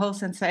the whole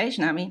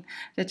sensation. I mean,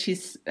 that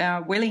she's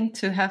willing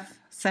to have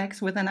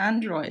sex with an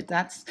android.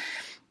 That's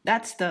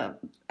the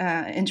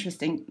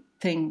interesting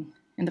thing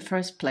in the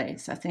first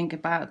place, I think,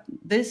 about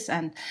this.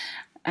 And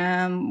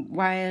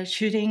while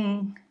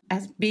shooting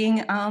as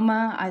being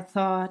Alma, I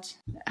thought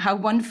how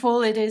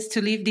wonderful it is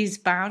to leave these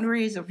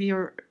boundaries of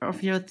your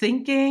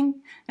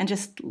thinking and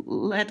just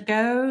let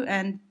go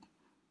and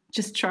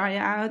just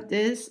try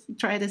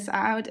this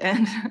out,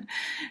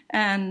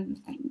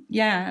 and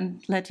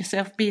let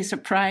yourself be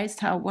surprised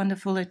how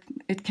wonderful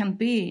it can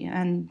be.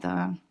 And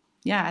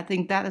I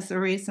think that is the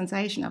real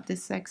sensation of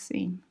this sex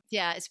scene.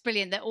 Yeah, it's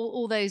brilliant that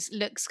all those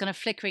looks kind of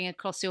flickering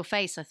across your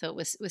face, I thought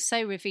was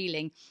so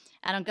revealing.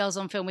 And on Girls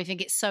on Film, we think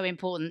it's so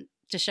important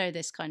to show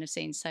this kind of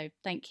scene. So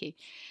thank you.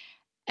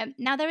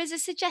 Now, there is a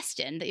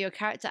suggestion that your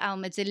character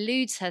Alma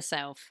deludes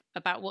herself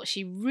about what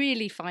she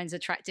really finds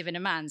attractive in a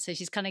man. So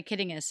she's kind of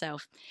kidding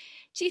herself.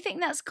 Do you think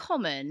that's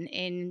common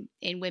in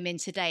women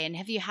today? And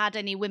have you had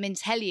any women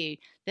tell you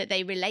that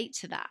they relate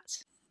to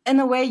that? In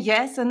a way,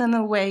 yes, and in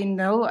a way,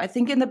 no. I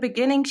think in the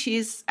beginning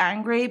she's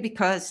angry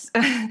because,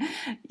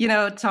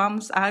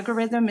 Tom's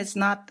algorithm is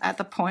not at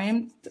the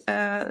point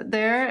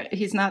there.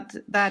 He's not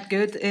that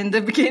good in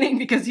the beginning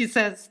because he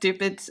says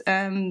stupid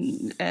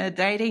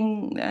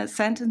dating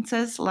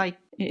sentences like,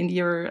 "In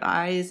your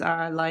eyes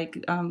are like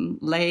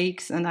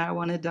lakes, and I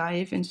want to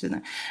dive into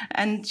them."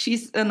 And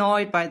she's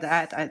annoyed by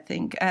that, I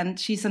think. And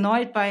she's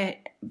annoyed by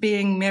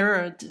being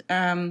mirrored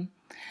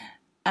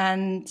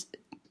and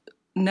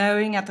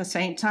knowing at the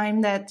same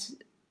time that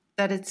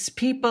it's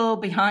people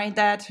behind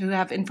that who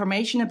have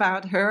information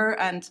about her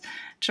and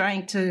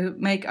trying to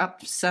make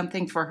up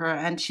something for her,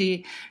 and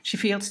she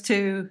feels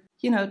too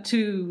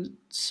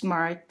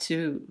smart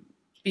to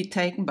be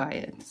taken by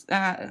it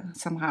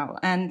somehow.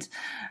 And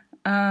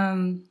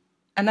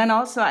then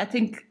also I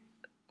think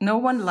no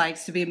one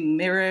likes to be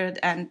mirrored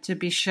and to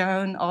be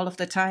shown all of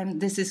the time,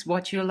 this is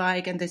what you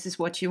like and this is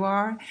what you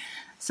are.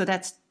 So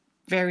that's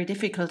very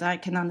difficult. I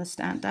can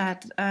understand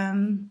that.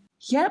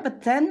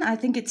 But then I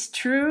think it's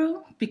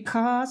true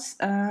because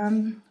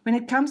when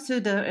it comes to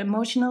the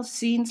emotional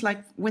scenes,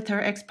 like with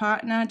her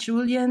ex-partner,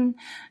 Julian,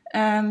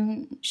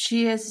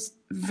 she is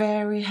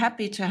very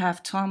happy to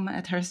have Tom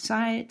at her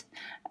side.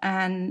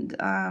 And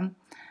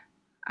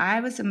I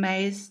was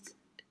amazed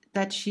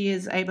that she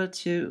is able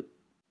to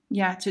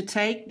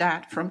take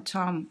that from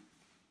Tom.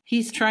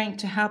 He's trying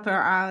to help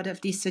her out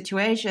of these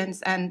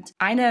situations. And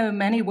I know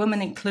many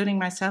women, including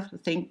myself, I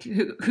think,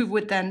 who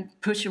would then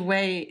push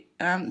away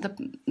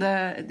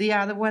the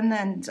other one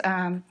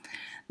and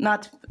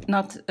not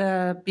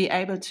be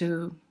able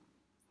to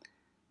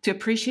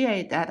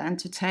appreciate that and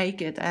to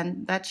take it.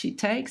 And that she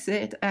takes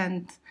it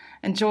and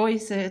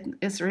enjoys it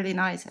is really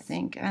nice, I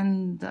think.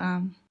 And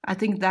I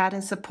think that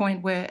is a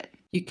point where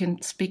you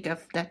can speak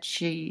of that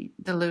she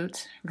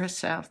deludes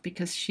herself,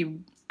 because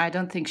I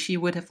don't think she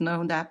would have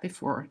known that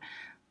before,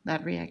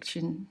 that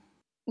reaction.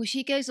 Well,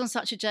 she goes on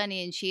such a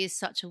journey, and she is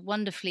such a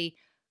wonderfully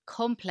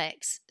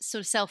complex, sort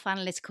of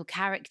self-analytical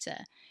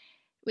character,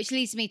 which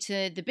leads me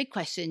to the big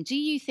question. Do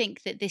you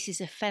think that this is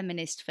a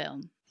feminist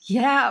film?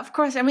 Yeah, of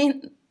course. I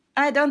mean,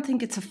 I don't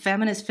think it's a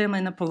feminist film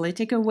in a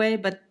political way,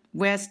 but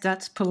where's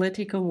that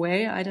political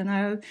way? I don't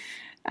know.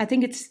 I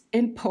think it's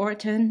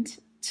important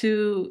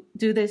to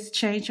do this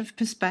change of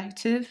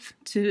perspective,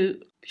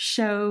 to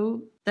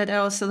show that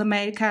also the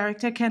male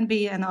character can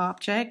be an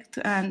object.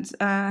 And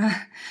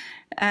I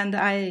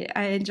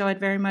enjoyed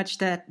very much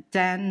that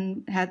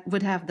Dan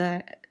would have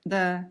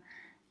the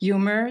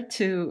humor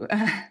to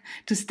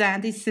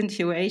stand this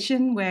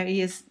situation where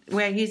he's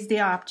the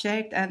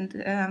object,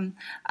 and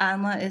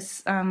Alma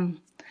is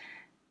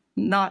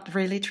not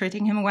really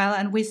treating him well.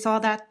 And we saw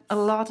that a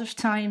lot of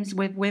times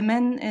with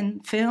women in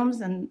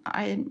films, and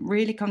I'm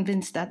really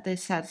convinced that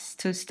this has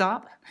to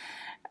stop.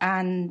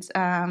 And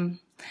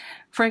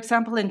for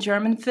example, in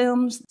German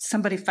films,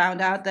 somebody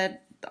found out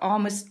that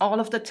almost all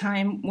of the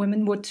time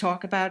women would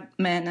talk about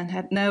men and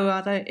had no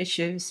other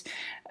issues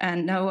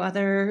and no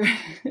other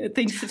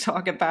things to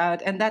talk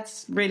about. And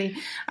that's really,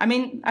 I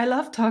mean, I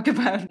love talk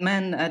about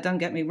men, don't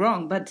get me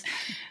wrong, but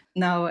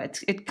no,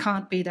 it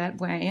can't be that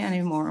way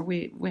anymore.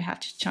 We have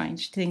to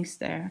change things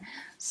there.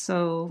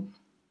 So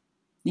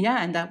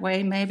yeah, in that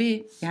way,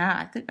 maybe,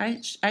 yeah,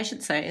 I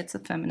should say it's a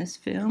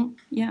feminist film.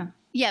 Yeah.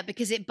 Yeah,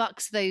 because it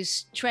bucks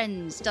those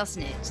trends,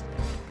 doesn't it?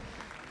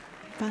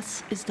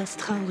 Was ist das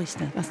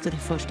Traurigste, was du dir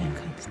vorstellen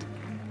kannst?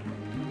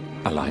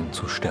 Allein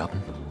zu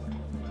sterben?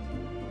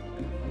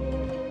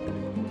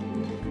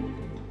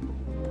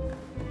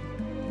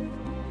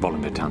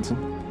 Wollen wir tanzen?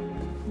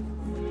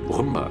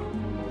 Rumba.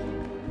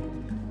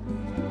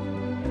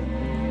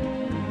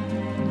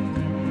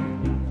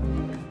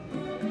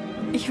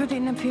 Ich würde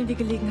Ihnen empfehlen, die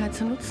Gelegenheit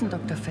zu nutzen,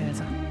 Dr.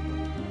 Felser.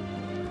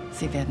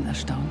 Sie werden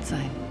erstaunt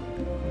sein.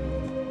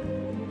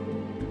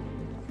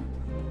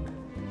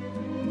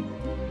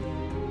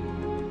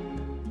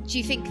 Do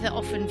you think that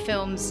often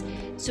films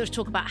sort of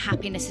talk about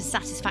happiness and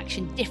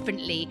satisfaction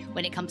differently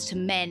when it comes to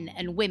men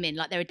and women?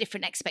 Like there are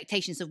different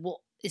expectations of what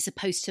is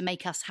supposed to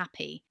make us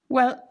happy?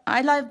 Well,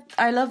 I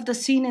love the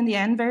scene in the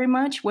end very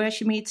much where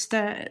she meets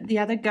the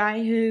other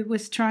guy who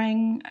was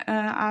trying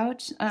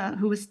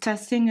who was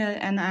testing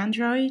an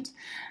android.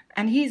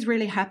 And he's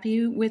really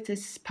happy with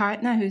his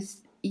partner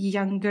who's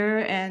younger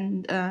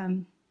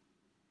and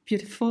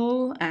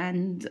beautiful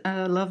and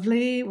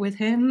lovely with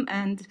him,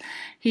 and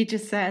he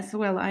just says,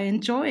 well, I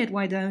enjoy it,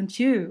 why don't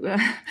you?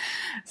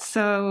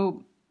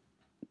 So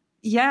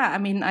yeah, I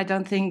mean, I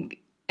don't think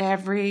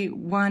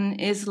everyone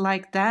is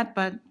like that,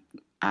 but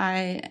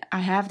I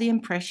have the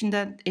impression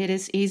that it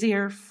is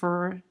easier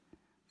for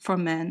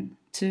men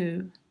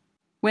to,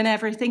 when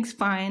everything's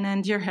fine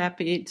and you're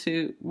happy,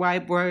 to why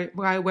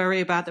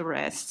worry about the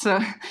rest. So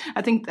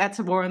I think that's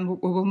a more a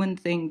woman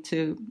thing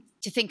to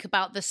think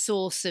about the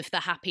source of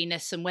the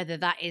happiness and whether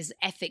that is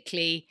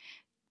ethically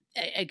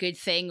a good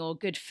thing or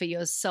good for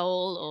your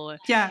soul, or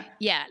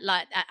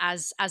like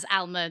as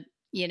Alma,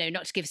 you know,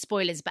 not to give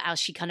spoilers, but as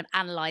she kind of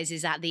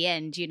analyzes at the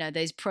end, you know,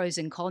 those pros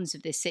and cons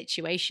of this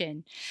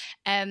situation.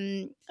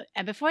 And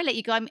before I let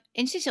you go, I'm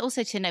interested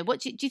also to know, what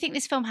do you think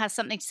this film has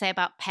something to say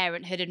about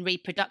parenthood and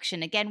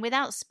reproduction? Again,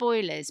 without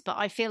spoilers, but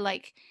I feel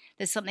like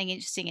there's something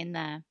interesting in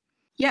there.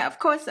 Yeah, of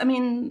course. I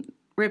mean,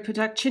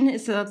 reproduction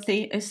is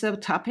a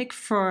topic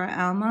for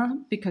Alma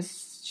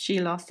because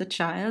she lost a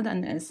child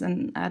and is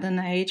at an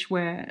age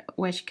where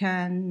she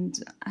can't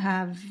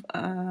have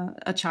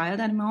a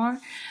child anymore,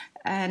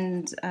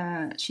 and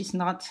she's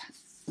not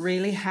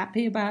really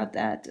happy about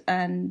that.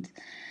 And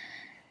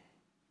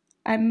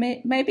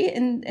maybe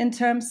in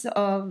terms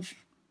of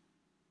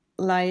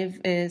life,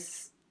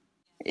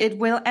 it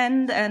will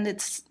end, and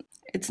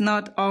it's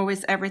not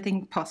always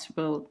everything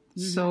possible.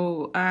 Mm-hmm.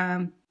 So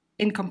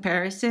in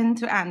comparison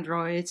to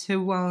androids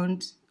who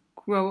won't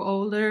grow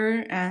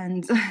older,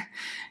 and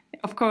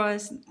of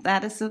course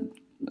that is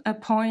a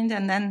point.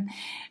 And then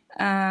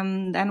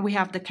we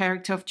have the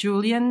character of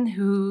Julian,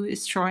 who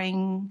is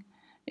trying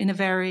in a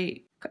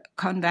very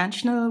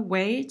conventional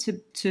way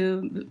to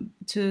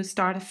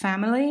start a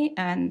family,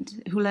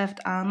 and who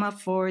left Alma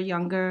for a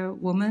younger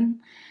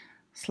woman,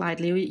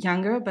 slightly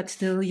younger but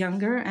still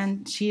younger,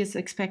 and she is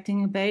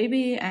expecting a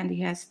baby, and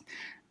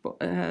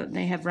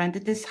they have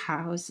rented this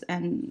house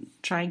and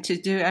trying to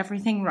do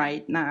everything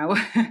right now.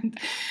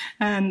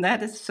 And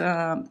that is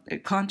a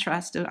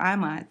contrast to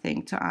Alma, I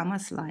think, to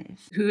Alma's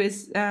life, who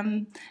is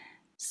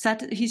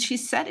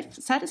she's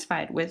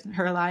satisfied with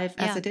her life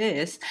as it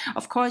is.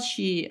 Of course,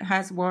 she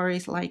has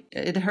worries, like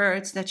it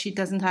hurts that she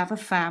doesn't have a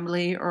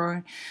family,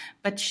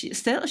 but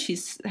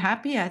she's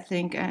happy, I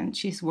think, and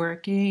she's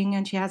working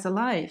and she has a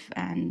life,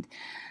 and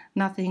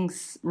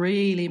nothing's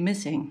really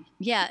missing.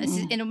 Yeah,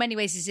 in many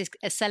ways it's just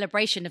a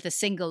celebration of the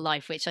single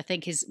life, which I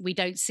think we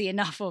don't see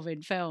enough of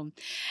in film.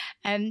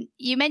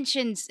 You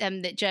mentioned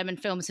that German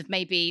films have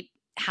maybe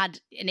had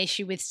an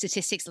issue with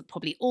statistics,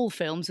 probably all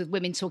films, with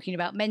women talking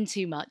about men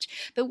too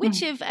much. But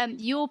which of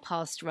your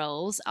past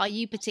roles are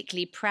you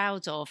particularly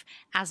proud of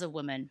as a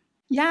woman?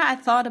 Yeah, I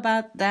thought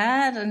about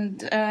that,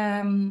 and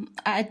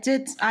I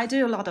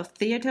do a lot of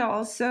theater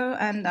also,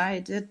 and I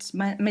did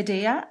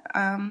Medea.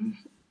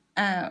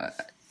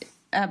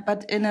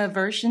 But in a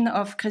version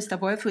of Christa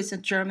Wolf, who is a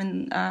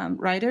German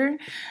writer,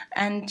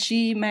 and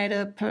she made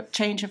a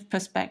change of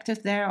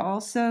perspective there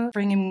also,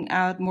 bringing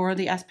out more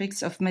the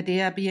aspects of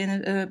Medea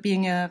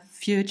being a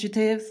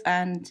fugitive.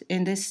 And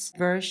in this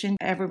version,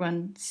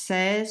 everyone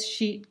says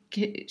she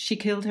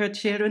killed her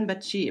children,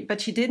 but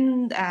she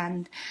didn't.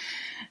 And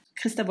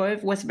Christa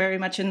Wolf was very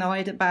much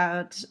annoyed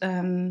about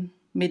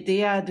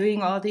Medea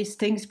doing all these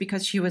things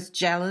because she was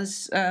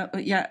jealous.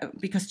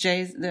 Because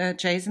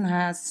Jason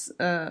has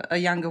a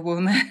younger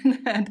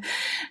woman, and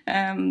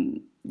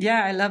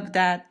I love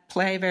that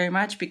play very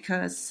much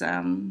because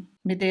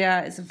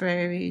Medea is a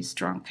very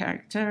strong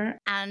character.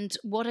 And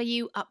what are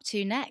you up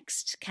to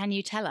next? Can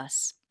you tell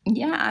us?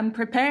 Yeah, I'm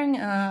preparing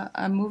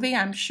a movie.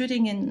 I'm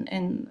shooting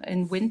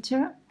in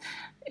winter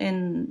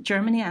in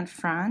Germany and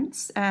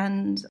France,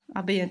 and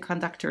I'll be a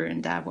conductor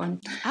in that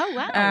one. Oh,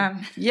 wow.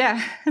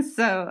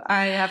 So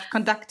I have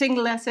conducting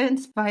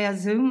lessons via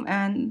Zoom,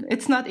 and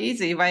it's not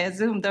easy via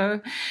Zoom, though.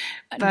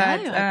 But, I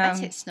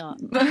bet it's not.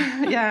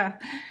 Yeah,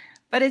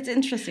 but it's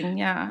interesting.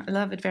 Yeah, I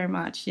love it very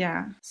much.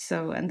 Yeah.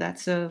 So, and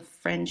that's a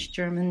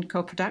French-German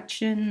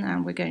co-production,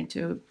 and we're going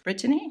to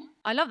Brittany.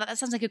 I love that. That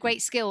sounds like a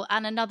great skill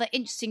and another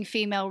interesting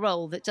female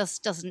role that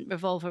just doesn't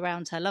revolve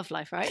around her love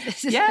life, right?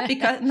 Yeah,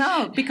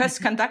 because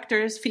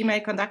female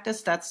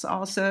conductors, that's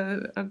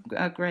also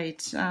a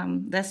great.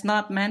 There's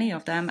not many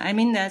of them. I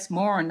mean, there's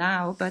more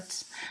now,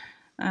 but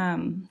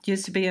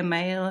used to be a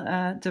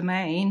male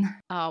domain.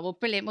 Oh, well,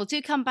 brilliant. Well,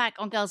 do come back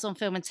on Girls on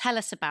Film and tell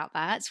us about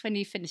that when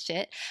you finish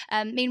it.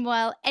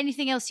 Meanwhile,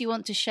 anything else you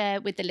want to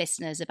share with the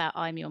listeners about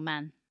I'm Your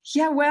Man?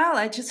 Yeah, well,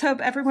 I just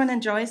hope everyone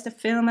enjoys the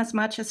film as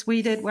much as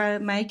we did while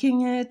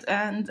making it.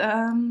 And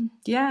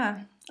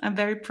I'm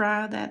very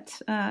proud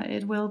that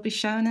it will be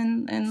shown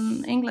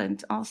in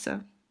England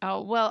also.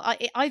 Oh, well,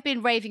 I've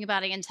been raving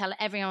about it and tell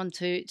everyone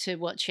to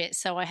watch it.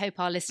 So I hope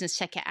our listeners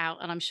check it out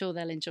and I'm sure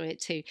they'll enjoy it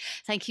too.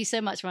 Thank you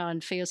so much, Maren,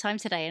 for your time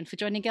today and for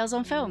joining Girls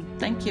on Film.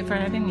 Thank you for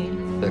having me.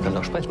 Wer kann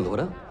doch sprechen,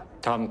 oder?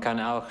 Tom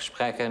kann auch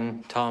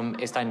sprechen. Tom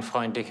ist ein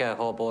freundlicher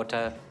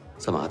Roboter.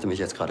 Sag mal, hat er mich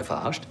jetzt gerade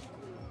verarscht?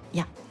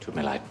 Ja. Tut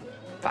mir leid.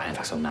 War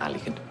einfach so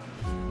naheliegend.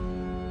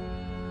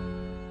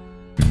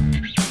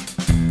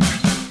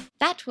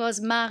 That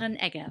was Maren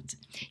Eggert.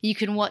 You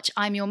can watch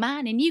I'm Your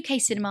Man in UK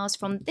cinemas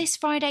from this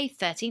Friday,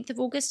 13th of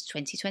August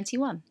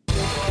 2021.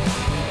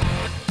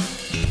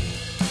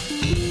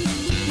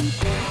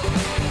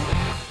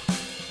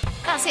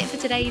 That's it for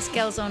today's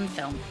Girls on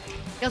Film.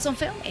 Girls on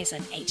Film is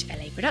an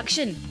HLA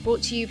production,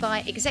 brought to you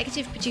by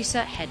executive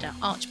producer Hedda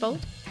Archbold,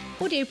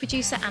 audio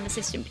producer and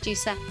assistant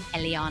producer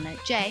Eliana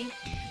J,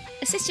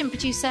 assistant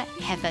producer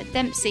Heather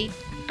Dempsey,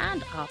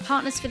 and our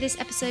partners for this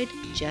episode,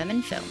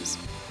 German Films.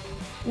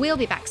 We'll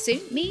be back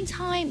soon.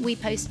 Meantime, we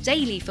post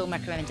daily film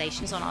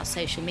recommendations on our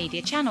social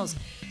media channels,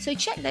 so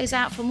check those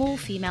out for more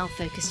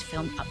female-focused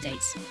film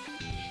updates.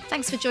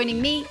 Thanks for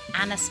joining me,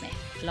 Anna Smith,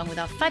 along with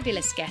our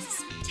fabulous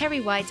guests,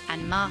 Terry White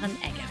and Maren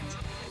Eggert.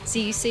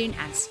 See you soon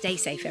and stay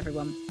safe,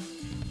 everyone.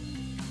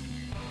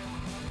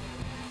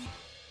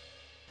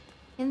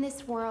 In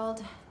this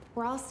world,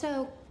 we're all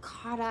so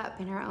caught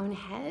up in our own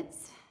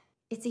heads.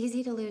 It's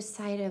easy to lose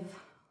sight of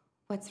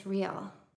what's real.